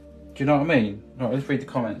 Do you know what I mean? Right, let's read the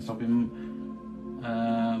comments. I've been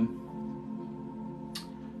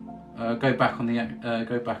go back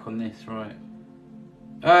on this, right?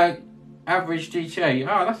 Average GTA.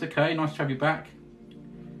 Oh, that's okay. Nice to have you back.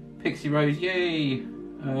 Pixie Rose, yay.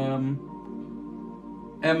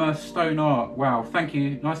 Emma Stone Art. Wow, thank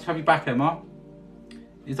you. Nice to have you back, Emma.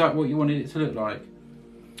 Is that what you wanted it to look like?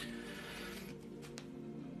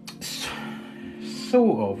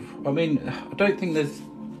 Sort of. I mean, I don't think there's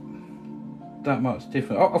that much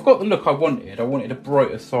different. I've got the look I wanted. I wanted a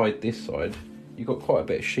brighter side this side. You've got quite a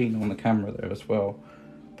bit of sheen on the camera there as well.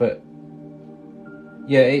 But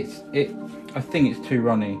yeah, I think it's too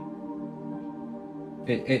runny.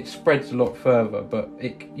 It spreads a lot further, but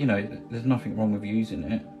there's nothing wrong with using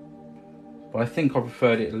it. But I think I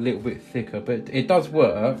preferred it a little bit thicker, but it does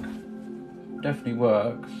work. Definitely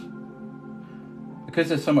works. Because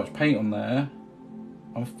there's so much paint on there,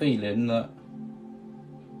 I'm feeling that,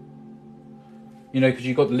 because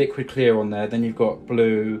you've got the liquid clear on there, then you've got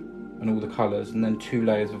blue and all the colours, and then 2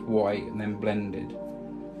 layers of white and then blended.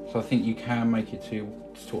 So I think you can make it too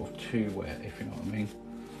wet, if you know what I mean.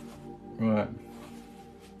 Right.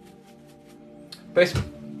 But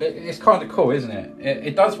it's kind of cool, isn't it?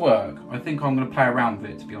 It does work. I think I'm going to play around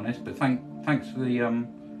with it, to be honest. But thanks for the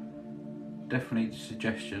definitely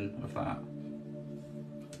suggestion of that.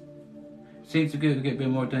 Seems to get a bit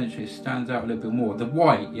more density. It stands out a little bit more. The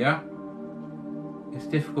white, yeah. It's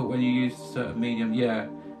difficult when you use a certain medium. Yeah.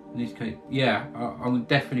 In this case, yeah. I'm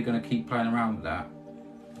definitely going to keep playing around with that.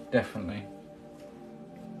 Definitely.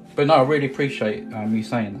 But no, I really appreciate you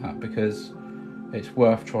saying that, because it's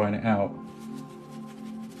worth trying it out.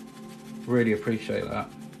 Really appreciate that.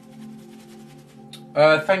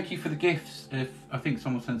 Thank you for the gifts. I think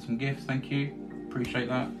someone sent some gifts. Thank you. Appreciate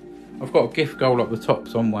that. I've got a gift goal up the top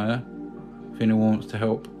somewhere if anyone wants to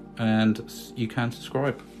help, and you can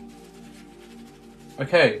subscribe.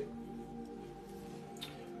 Okay.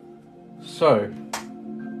 So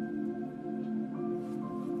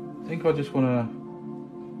I think I just want to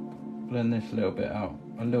blend this a little bit out,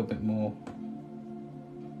 a little bit more,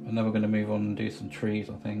 and then we're going to move on and do some trees,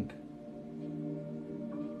 I think.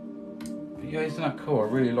 Yeah, isn't that cool? I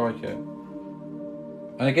really like it.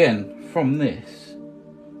 And again, from this,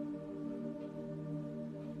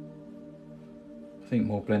 I think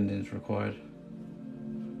more blending is required.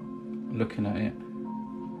 Looking at it.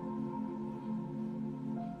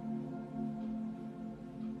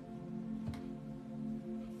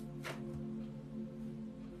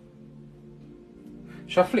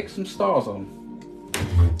 Shall I flick some stars on?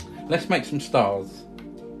 Let's make some stars.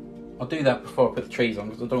 I'll do that before I put the trees on,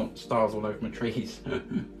 because I don't want stars all over my trees.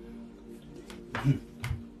 I'm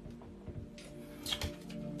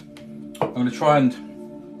going to try and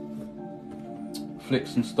flick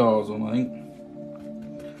some stars on, I think.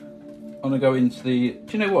 I'm going to go into the...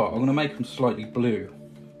 Do you know what? I'm going to make them slightly blue.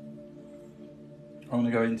 I'm going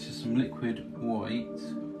to go into some liquid white.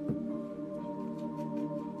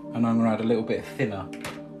 And I'm going to add a little bit of thinner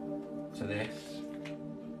to this.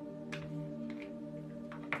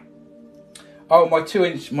 Oh, my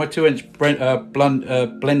 2-inch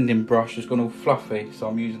blending brush has gone all fluffy, so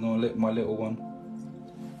I'm using my little one.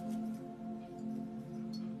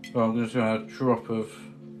 So I'm just going to add a drop of,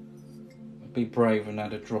 be brave and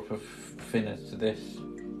add a drop of thinner to this.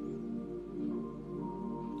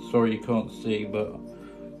 Sorry you can't see, but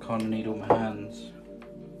I kind of need all my hands.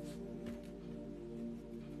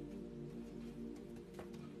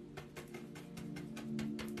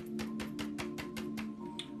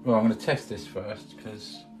 Well, I'm going to test this first,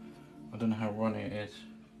 because I don't know how runny it is.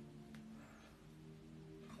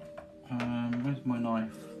 Where's my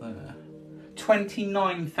knife? There.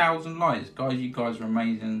 29,000 lights, guys. You guys are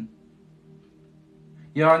amazing.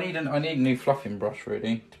 Yeah, I need a new fluffing brush,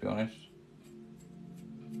 really, to be honest.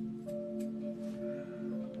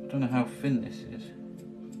 I don't know how thin this is.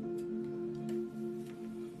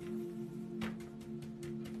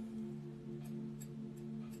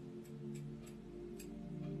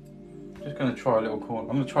 Just going to try a little corner.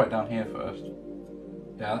 I'm going to try it down here first.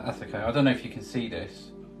 Yeah, that's okay. I don't know if you can see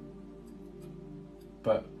this,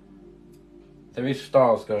 but there is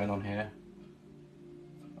stars going on here.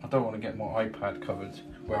 I don't want to get my iPad covered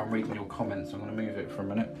where I'm reading your comments. I'm going to move it for a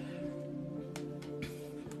minute.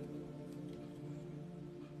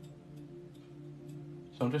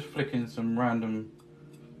 So I'm just flicking some random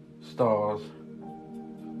stars.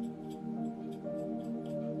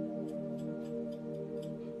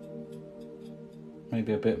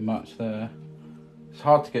 Maybe a bit much there. It's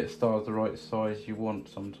hard to get stars the right size you want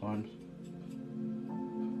sometimes.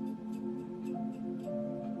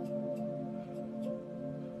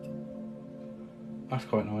 That's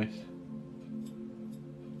quite nice.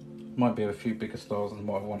 Might be a few bigger stars than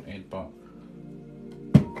what I wanted, but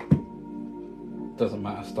doesn't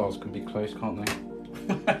matter, stars can be close, can't they?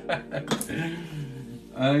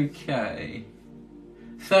 Okay.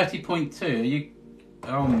 30.2, are you...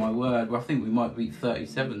 Oh my word, well, I think we might beat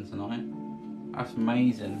 37 tonight. That's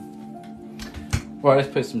amazing. Right, let's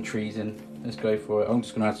put some trees in. Let's go for it. I'm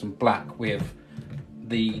just going to add some black with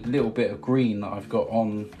the little bit of green that I've got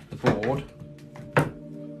on the board.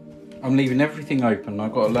 I'm leaving everything open.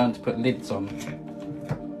 I've got to learn to put lids on.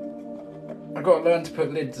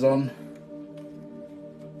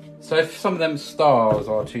 So if some of them stars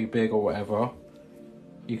are too big or whatever,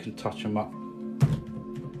 you can touch them up.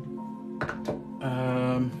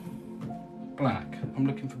 Black. I'm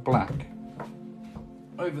looking for black.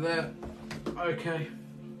 Over there. Okay.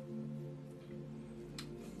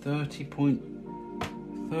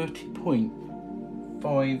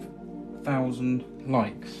 30.5 thousand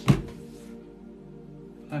likes.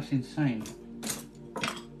 That's insane. That's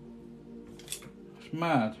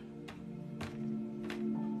mad.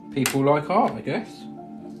 People like art, I guess.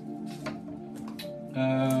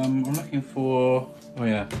 I'm looking for... Oh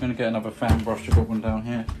yeah, I'm going to get another fan brush. I've got one down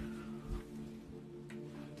here.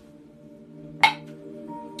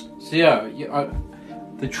 So yeah,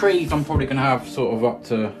 the trees I'm probably going to have sort of up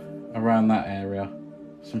to around that area.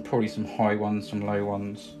 Probably some high ones, some low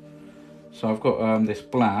ones. So I've got this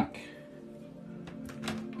black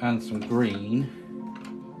and some green.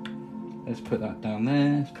 Let's put that down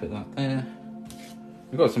there, let's put that there.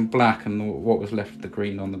 We've got some black and what was left of the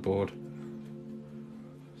green on the board.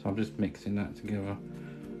 So I'm just mixing that together.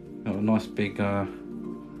 Got a nice big Bob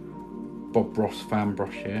Ross fan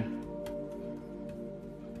brush here.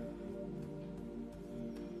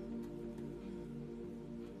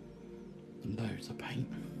 Loads of paint.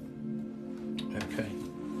 Okay.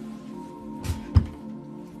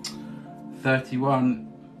 31.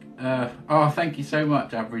 Oh, thank you so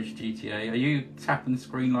much, Average GTA. Are you tapping the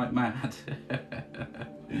screen like mad?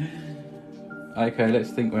 Okay,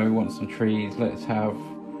 let's think where we want some trees. Let's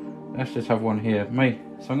just have one here. So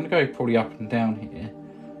I'm going to go probably up and down here.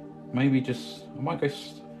 Maybe just, I might go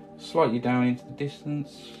slightly down into the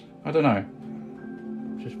distance. I don't know.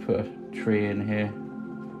 Just put a tree in here.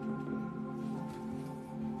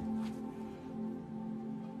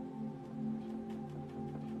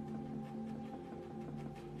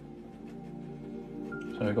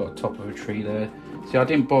 So I've got a top of a tree there. See, I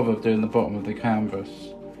didn't bother doing the bottom of the canvas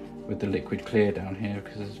with the liquid clear down here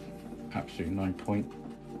because there's absolutely no point.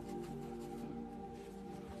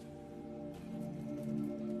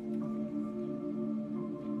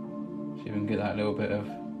 See if we can get that little bit of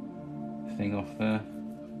thing off there.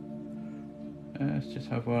 Let's just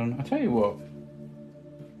have one. I'll tell you what.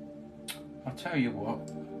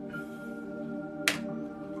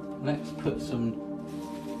 Let's put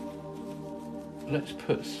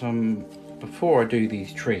some, before I do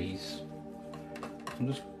these trees, I've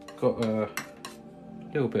just got a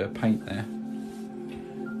little bit of paint there.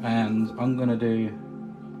 And I'm going to do,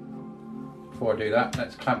 before I do that,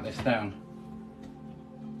 let's clamp this down.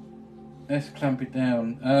 Let's clamp it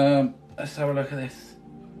down. Let's have a look at this.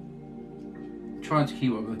 Trying to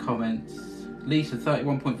keep up with the comments. Lisa,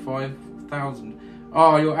 31.5 thousand.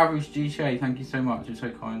 Oh, your Average GTA, thank you so much, you're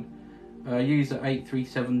so kind. User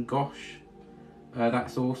 837 Gosh.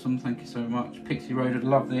 That's awesome, thank you so much. Pixie Road, I'd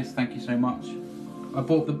love this, thank you so much.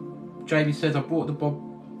 Jamie says, I bought the Bob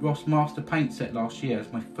Ross Master Paint set last year.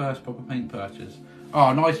 It's my first proper paint purchase.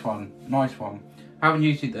 Oh, nice one, nice one. I haven't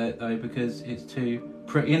used it though because it's too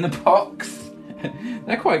pretty in the box.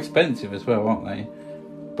 They're quite expensive as well, aren't they?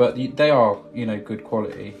 But they are, you know, good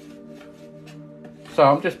quality. So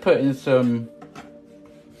I'm just putting some,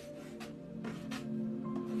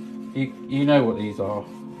 you know what these are.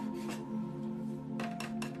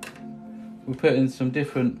 We'll put in some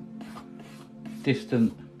different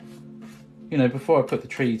distant, you know, before I put the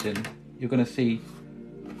trees in, you're going to see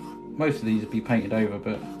most of these will be painted over,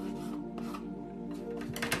 but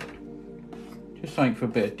just something for a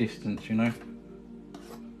bit of distance, you know.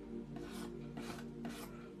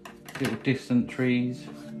 Little distant trees,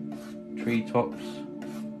 tree tops,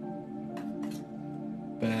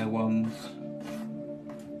 bare ones.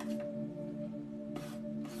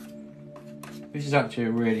 This is actually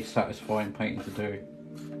a really satisfying painting to do,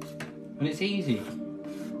 and it's easy.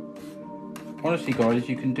 honestly guys,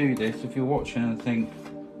 you can do this if you're watching and think,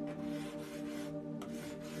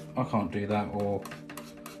 I can't do that, or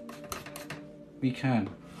you can.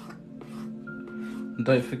 And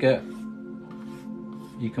don't forget,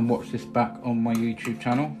 you can watch this back on my YouTube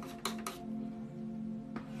channel.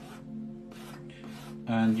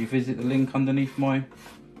 And you visit the link underneath my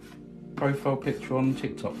profile picture on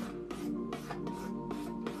TikTok.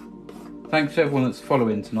 Thanks to everyone that's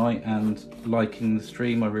following tonight and liking the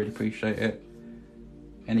stream, I really appreciate it.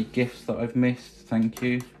 Any gifts that I've missed, thank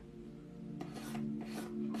you.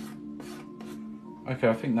 Okay,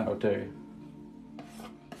 I think that'll do.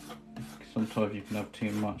 Sometimes you can have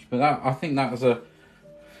too much, but I think that was a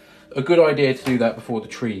good idea to do that before the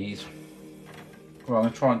trees. Well, I'm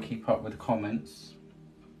going to try and keep up with the comments.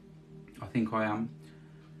 I think I am.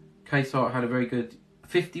 Case Art had a very good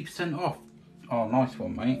 50% off. Oh, nice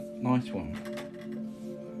one, mate. Nice one.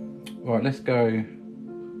 Right, let's go.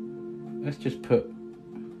 Let's just put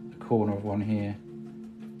the corner of one here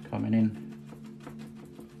coming in.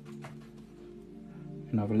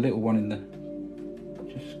 And have a little one in the.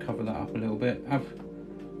 Just cover that up a little bit.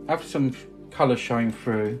 Have some colour showing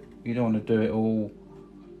through. You don't want to do it all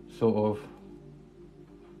sort of.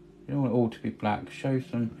 You don't want it all to be black. Show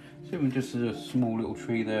some. See, even just a small little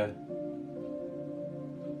tree there.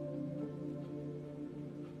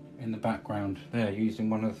 In the background there, using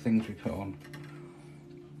one of the things we put on.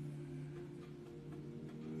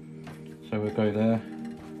 So we'll go there.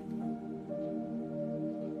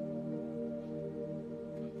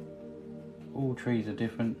 All trees are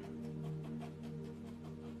different.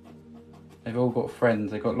 They've all got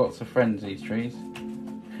friends. They've got lots of friends, these trees.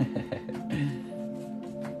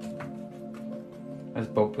 As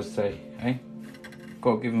Bob would say, eh?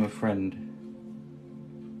 Got to give them a friend.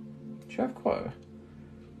 Should have quite a.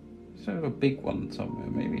 So a big one somewhere,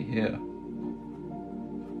 maybe here.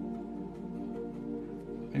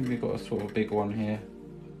 Maybe we've got a sort of big one here.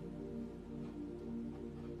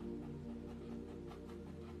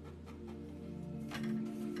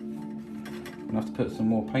 I'll have to put some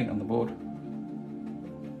more paint on the board.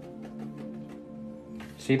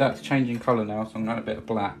 See, that's changing colour now, so I'm going to add a bit of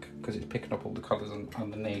black because it's picking up all the colours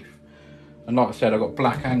underneath. And like I said, I've got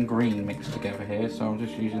black and green mixed together here, so I'm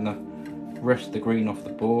just using the rest of the green off the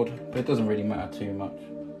board, but it doesn't really matter too much.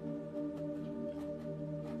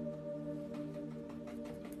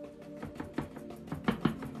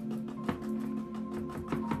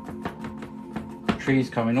 Trees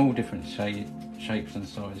come in all different shapes and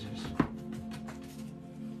sizes.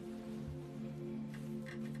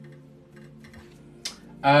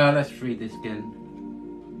 Let's read this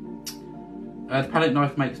again. The palette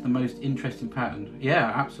knife makes the most interesting pattern.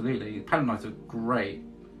 Yeah, absolutely. The palette knives are great.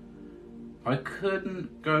 I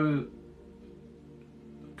couldn't go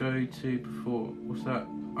to before. What's that?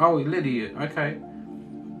 Oh, Lydia. Okay.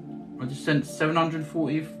 I just sent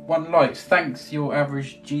 741 likes. Thanks, your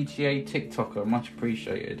average GTA TikToker. Much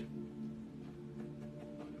appreciated.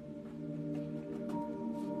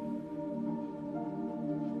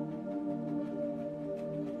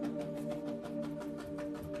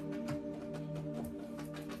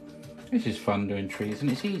 This is fun doing trees,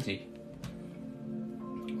 and it's easy.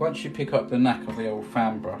 Once you pick up the knack of the old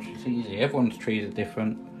fan brush, it's easy. Everyone's trees are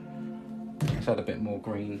different. Let's add a bit more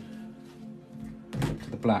green to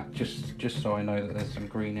the black, just so I know that there's some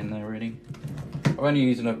green in there really. I'm only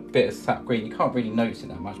using a bit of sap green. You can't really notice it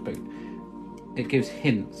that much, but it gives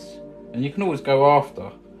hints. And you can always go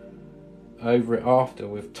over it after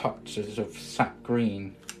with touches of sap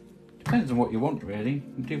green. Depends on what you want really.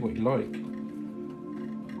 You can do what you like.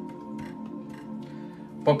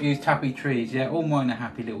 Bob used happy trees. Yeah, all mine are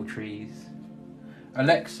happy little trees.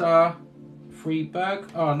 Alexa, free bag.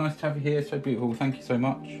 Oh, nice to have you here. So beautiful. Thank you so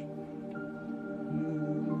much.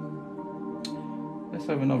 Let's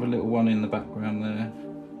have another little one in the background there.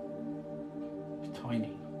 It's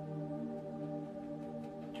tiny.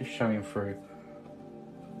 Just showing through.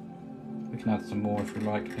 We can add some more if we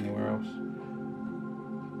like anywhere else.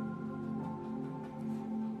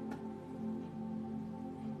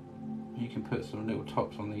 You can put some little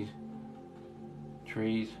tops on these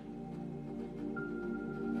trees.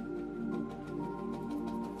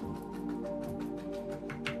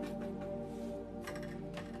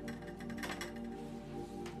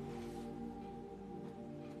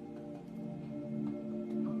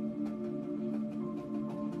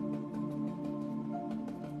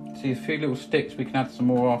 See a few little sticks, we can add some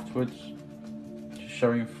more afterwards. Just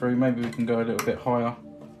showing through, maybe we can go a little bit higher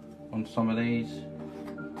on some of these.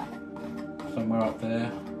 Somewhere up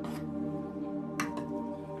there.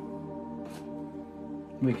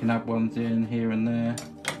 We can add ones in here and there.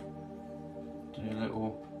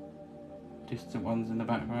 Do distant ones in the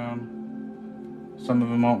background. Some of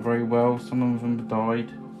them aren't very well, some of them have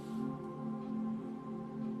died.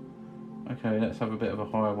 Okay, let's have a bit of a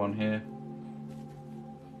higher one here.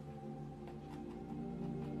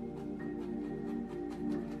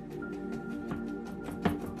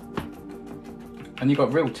 And you've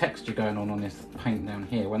got real texture going on this paint down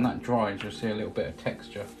here. When that dries, you'll see a little bit of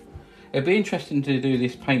texture. It'd be interesting to do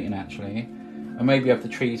this painting actually, and maybe have the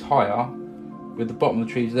trees higher, with the bottom of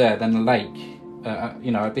the trees there, then a lake,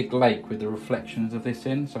 you know, a big lake with the reflections of this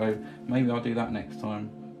in. So maybe I'll do that next time.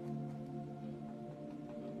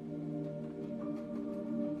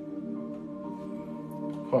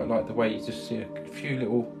 Quite like the way you just see a few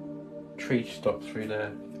little tree stops through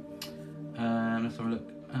there. Let's have a look.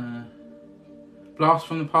 Blast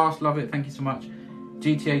from the past, love it, thank you so much.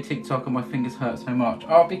 GTA TikTok and my fingers hurt so much.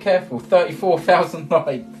 Oh, be careful, 34,000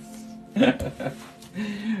 likes.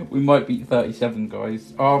 We might beat 37,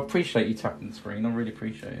 guys. Oh, I appreciate you tapping the screen, I really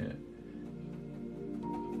appreciate it.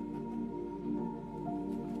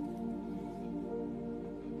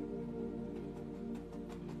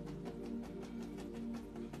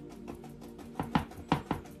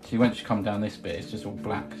 See, once you come down this bit, it's just all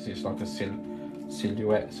black because it's like a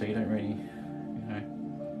silhouette, so you don't really, you know.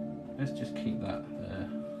 Let's just keep that there.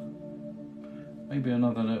 Maybe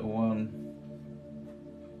another little one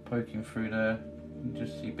poking through there. You can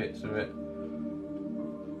just see bits of it.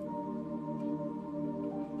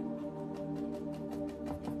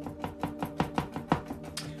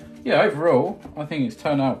 Yeah, overall, I think it's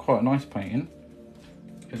turned out quite a nice painting.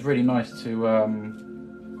 It's really nice to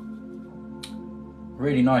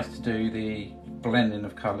do the blending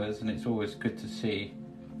of colours, and it's always good to see.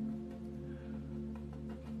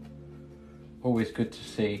 Always good to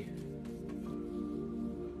see.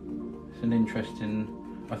 It's an interesting,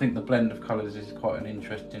 I think the blend of colours is quite an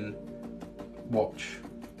interesting watch.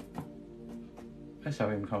 Let's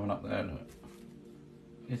have him coming up there, look.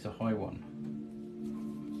 It's a high one.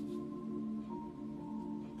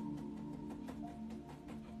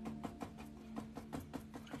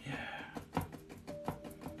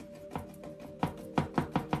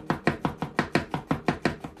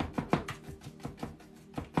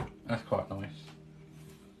 That's quite nice.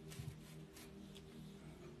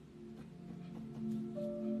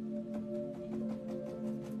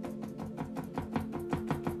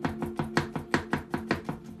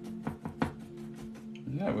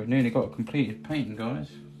 Yeah, we've nearly got a completed painting, guys.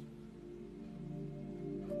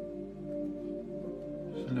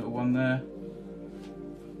 Just a little one there.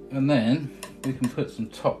 And then we can put some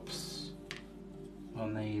tops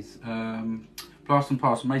on these. Blast and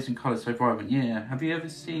Pass, amazing colours, so vibrant. Yeah, have you ever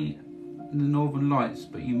seen the Northern Lights?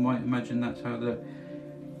 But you might imagine that's how the...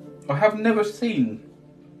 I have never seen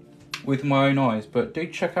with my own eyes, but do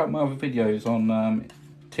check out my other videos on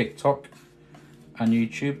TikTok and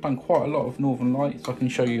YouTube. Done quite a lot of Northern Lights. I can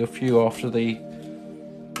show you a few after I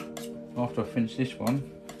finish this one.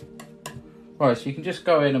 Right, so you can just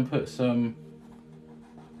go in and put some...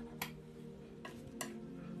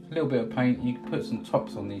 a little bit of paint. You can put some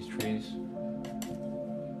tops on these trees.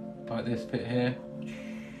 Like this bit here.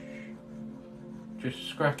 Just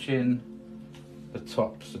scratching the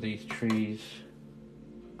tops of these trees.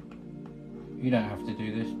 You don't have to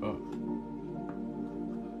do this, but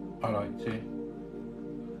I like to.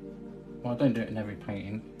 Well, I don't do it in every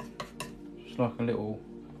painting. Just like a little,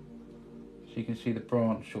 so you can see the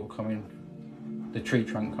branch sort of coming, the tree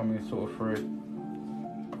trunk coming sort of through.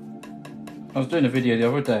 I was doing a video the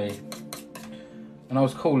other day, and I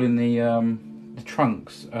was calling the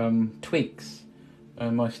trunks twigs,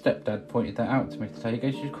 and my stepdad pointed that out to me today.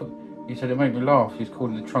 He said it made me laugh. He's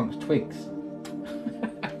calling the trunks twigs.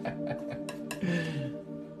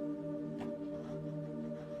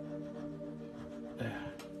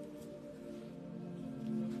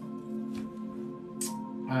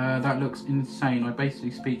 That looks insane. I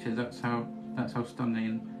basically speak to it. That's how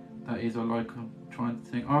stunning that is. I like. I'm trying to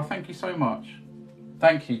think. Oh, thank you so much.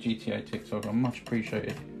 Thank you, GTA TikTok. I'm much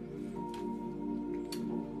appreciated.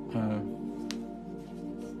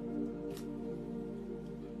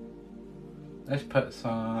 Let's put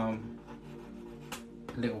some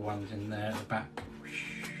little ones in there at the back.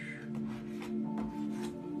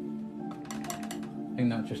 I think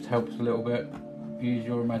that just helps a little bit. Use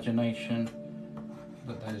your imagination.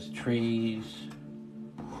 Look, there's trees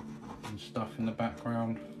and stuff in the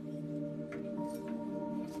background.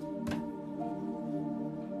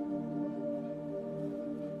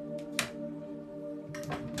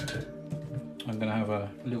 I'm going to have a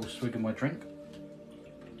little swig of my drink.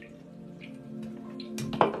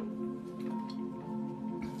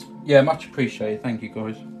 Yeah, much appreciated. Thank you,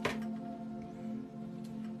 guys.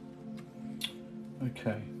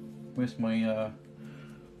 Okay, where's my,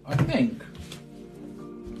 I think,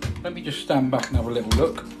 let me just stand back and have a little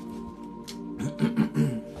look.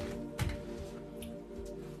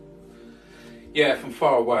 Yeah, from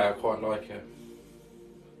far away I quite like it.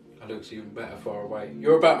 It looks even better far away.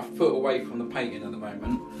 You're about a foot away from the painting at the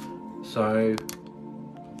moment. So,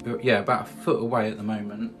 yeah, about a foot away at the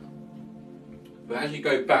moment. But as you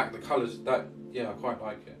go back, the colours, yeah, I quite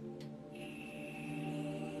like it.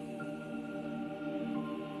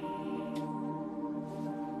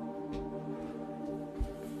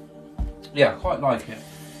 Yeah, I quite like it.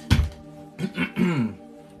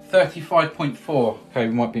 35.4. Okay,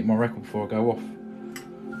 we might beat my record before I go off.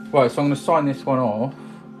 Right, so I'm going to sign this one off.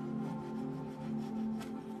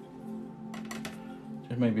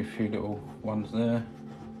 Just maybe a few little ones there.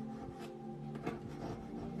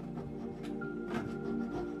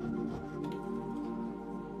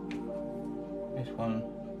 This one.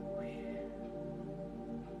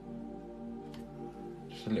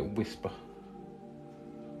 Just a little whisper.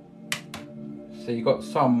 So you got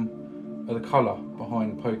some of the colour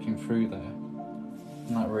behind poking through there,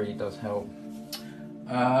 and that really does help.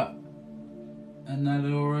 And now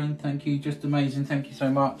Lauren, thank you, just amazing, thank you so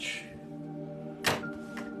much.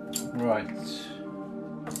 Right,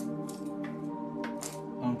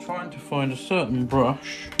 I'm trying to find a certain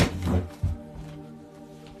brush.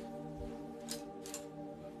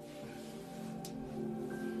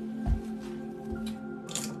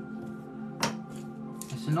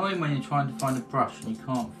 It's annoying when you're trying to find a brush and you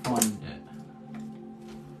can't find it.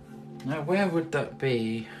 Now, where would that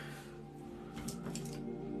be?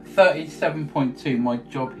 37.2, my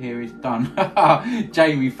job here is done.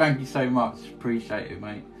 Jamie, thank you so much. Appreciate it,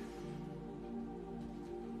 mate.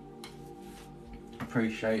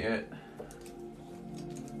 Appreciate it.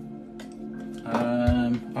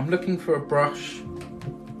 I'm looking for a brush.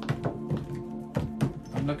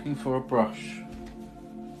 I'm looking for a brush.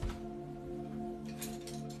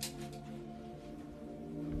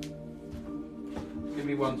 Give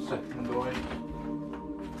me 1 second, boys.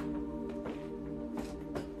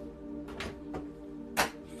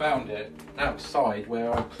 Found it outside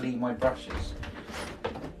where I clean my brushes.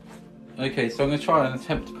 Okay, so I'm going to try and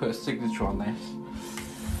attempt to put a signature on this,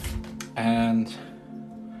 and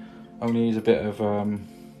I'm going to use a bit of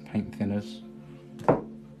paint thinners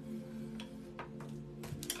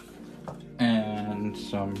and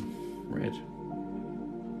some red.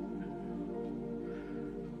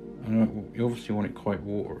 And you obviously want it quite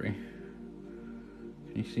watery.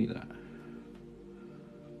 Can you see that?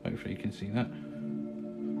 Hopefully you can see that.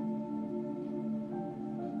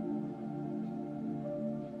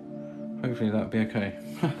 Hopefully that'll be okay.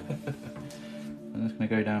 I'm just going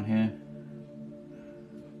to go down here,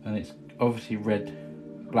 and it's obviously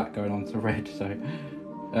black going on to red, so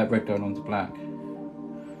red going on to black.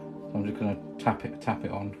 So I'm just going to tap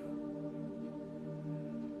it on.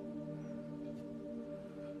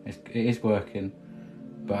 It is working,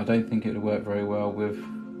 but I don't think it would work very well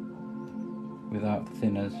without the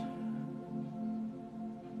thinners.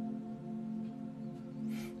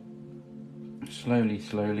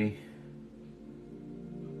 Slowly.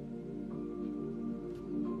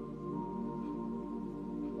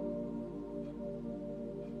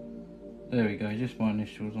 There we go, just my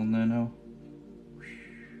initials on there now.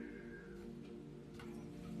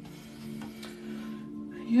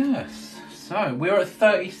 Yes, so we're at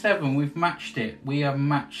 37, we've matched it. We have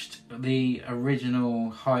matched the original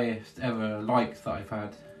highest ever likes that I've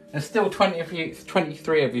had. There's still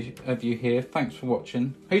 23 of you here, thanks for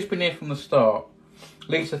watching. Who's been here from the start?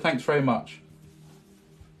 Lisa, thanks very much.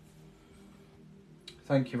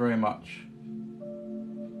 Thank you very much.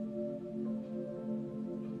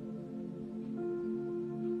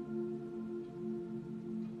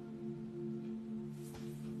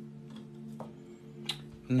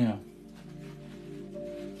 Now,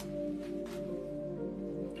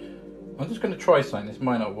 I'm just going to try something. This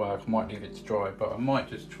might not work, I might leave it to dry, but I might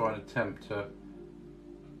just try and attempt to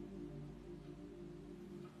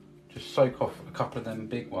just soak off a couple of them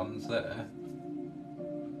big ones there.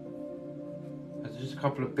 There's just a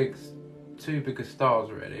couple of two bigger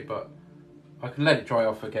stars really, but I can let it dry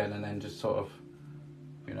off again and then just sort of,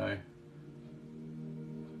 you know.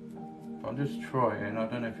 But I'm just trying, I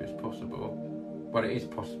don't know if it's possible. Well, it is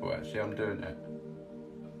possible actually, I'm doing it.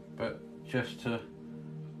 But just to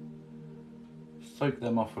soak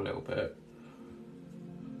them off a little bit.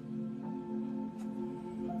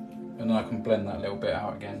 And then I can blend that little bit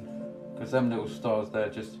out again. Because them little stars there,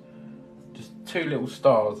 just two little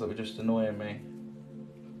stars that were just annoying me.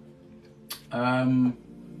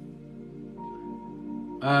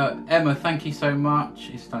 Emma, thank you so much.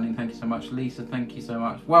 It's stunning. Thank you so much. Lisa, thank you so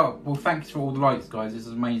much. Well, thanks for all the lights, guys. This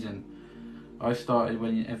is amazing. I started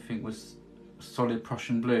when everything was solid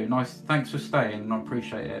Prussian blue. Nice. Thanks for staying. I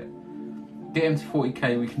appreciate it. Get him to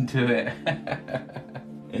 40k. We can do it.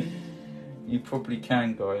 You probably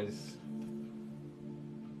can, guys.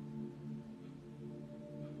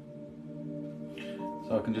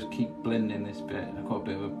 So I can just keep blending this bit. I've got a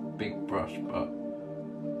bit of a big brush, but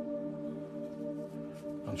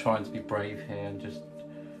I'm trying to be brave here and just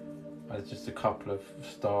there's just a couple of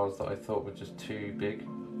stars that I thought were just too big.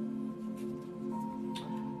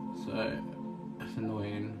 So it's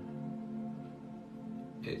annoying.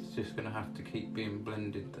 It's just gonna have to keep being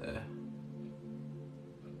blended there.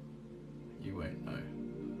 You won't know.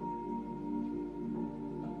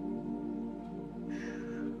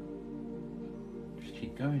 Just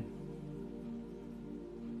keep going.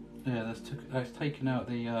 Yeah, that's taken out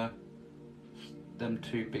the them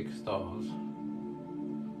two big stars.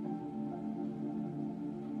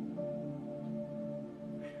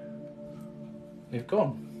 They've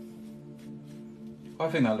gone. I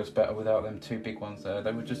think that looks better without them two big ones there.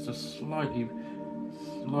 They were just a slightly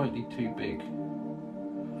too big.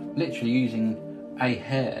 Literally using a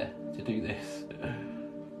hair to do this.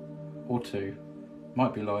 Or two.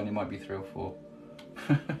 Might be lying, it might be 3 or 4.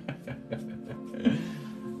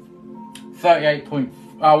 38 point.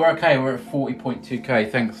 Oh, we're okay. We're at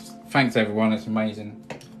 40.2k. Thanks everyone. That's amazing.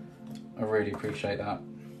 I really appreciate that.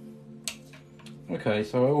 Okay,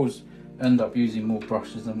 so I always end up using more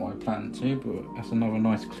brushes than what I planned to, but that's another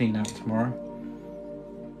nice clean out tomorrow.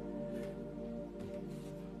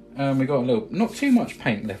 We got a little, not too much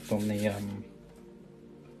paint left on the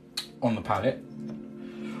palette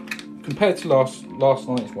compared to last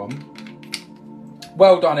night's one.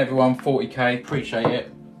 Well done everyone, 40k, appreciate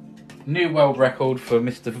it. New world record for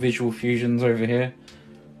Mr. Visual Fusions over here.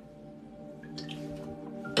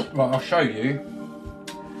 Right, I'll show you.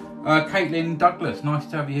 Caitlin Douglas, nice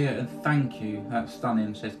to have you here and thank you. That's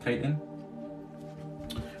stunning, says Caitlin.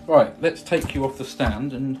 Right, let's take you off the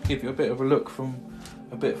stand and give you a bit of a look from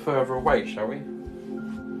a bit further away, shall we?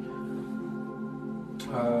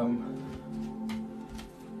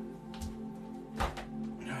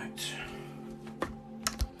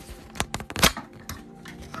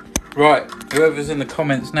 Right, whoever's in the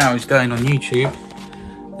comments now is going on YouTube.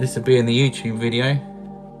 This will be in the YouTube video.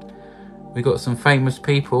 We got some famous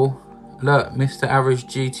people. Look, Mr. Average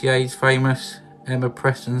GTA's famous. Emma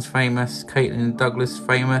Preston's famous. Caitlin Douglas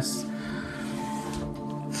famous.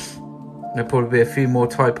 There'll probably be a few more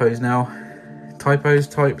typos now.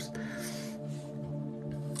 Types.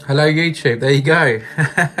 Hello YouTube, there you go.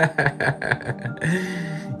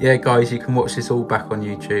 Yeah guys, you can watch this all back on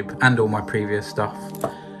YouTube and all my previous stuff.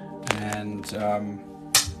 And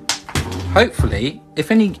hopefully, if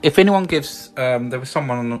anyone gives, there was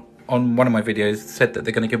someone on one of my videos said that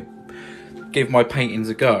they're going to give my paintings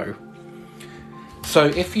a go. So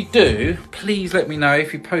if you do, please let me know.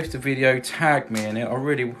 If you post a video, tag me in it. I'm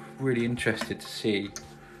really interested to see,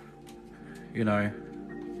 you know.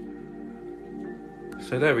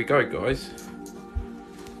 So there we go, guys.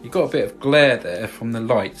 You got a bit of glare there from the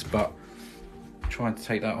lights, but I'm trying to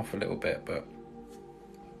take that off a little bit. But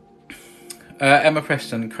Emma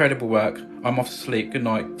Preston, incredible work. I'm off to sleep. Good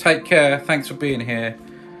night. Take care. Thanks for being here.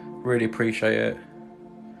 Really appreciate it.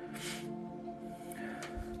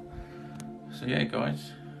 So yeah,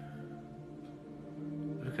 guys.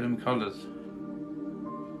 Look at them colours.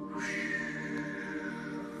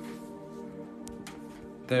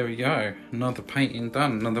 There we go. Another painting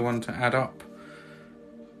done. Another one to add up.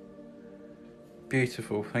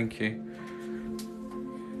 Beautiful. Thank you.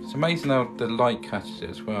 It's amazing how the light catches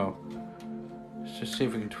it as well. Let's just see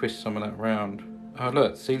if we can twist some of that round. Oh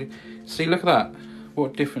look, see, look at that.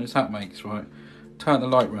 What difference that makes, right? Turn the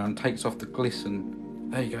light round, takes off the glisten.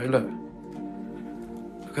 There you go, look.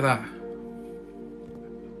 Look at that.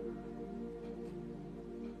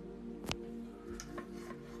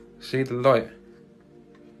 See the light?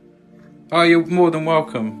 Oh, you're more than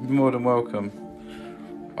welcome. You're more than welcome.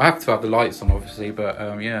 I have to have the lights on, obviously, but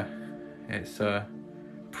yeah, it's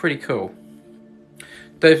pretty cool.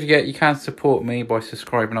 Don't forget, you can support me by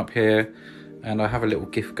subscribing up here, and I have a little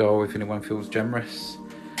gift goal if anyone feels generous.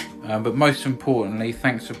 But most importantly,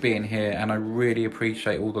 thanks for being here, and I really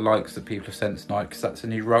appreciate all the likes that people have sent tonight, because that's a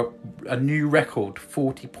new record,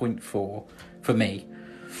 40.4 for me.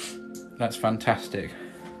 That's fantastic.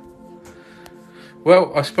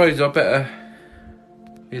 Well, I suppose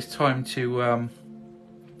it's time to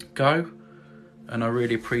go, and I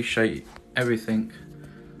really appreciate everything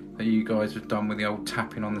that you guys have done with the old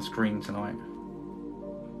tapping on the screen tonight.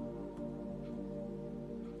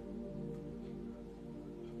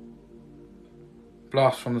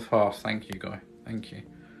 Blast from the past. Thank you, Guy. Thank you.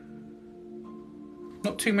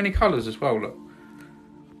 Not too many colours as well, look.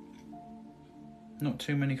 Not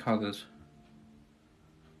too many colours.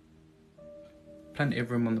 Plenty of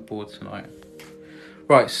room on the board tonight.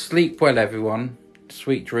 Right, sleep well, everyone.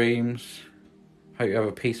 Sweet dreams. Hope you have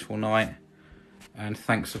a peaceful night. And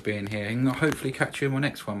thanks for being here. And I'll hopefully catch you in my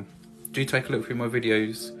next one. Do take a look through my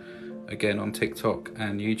videos again on TikTok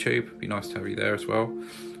and YouTube. It'd be nice to have you there as well.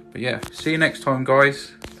 But yeah, see you next time,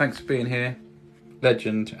 guys. Thanks for being here.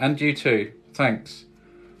 Legend. And you too. Thanks.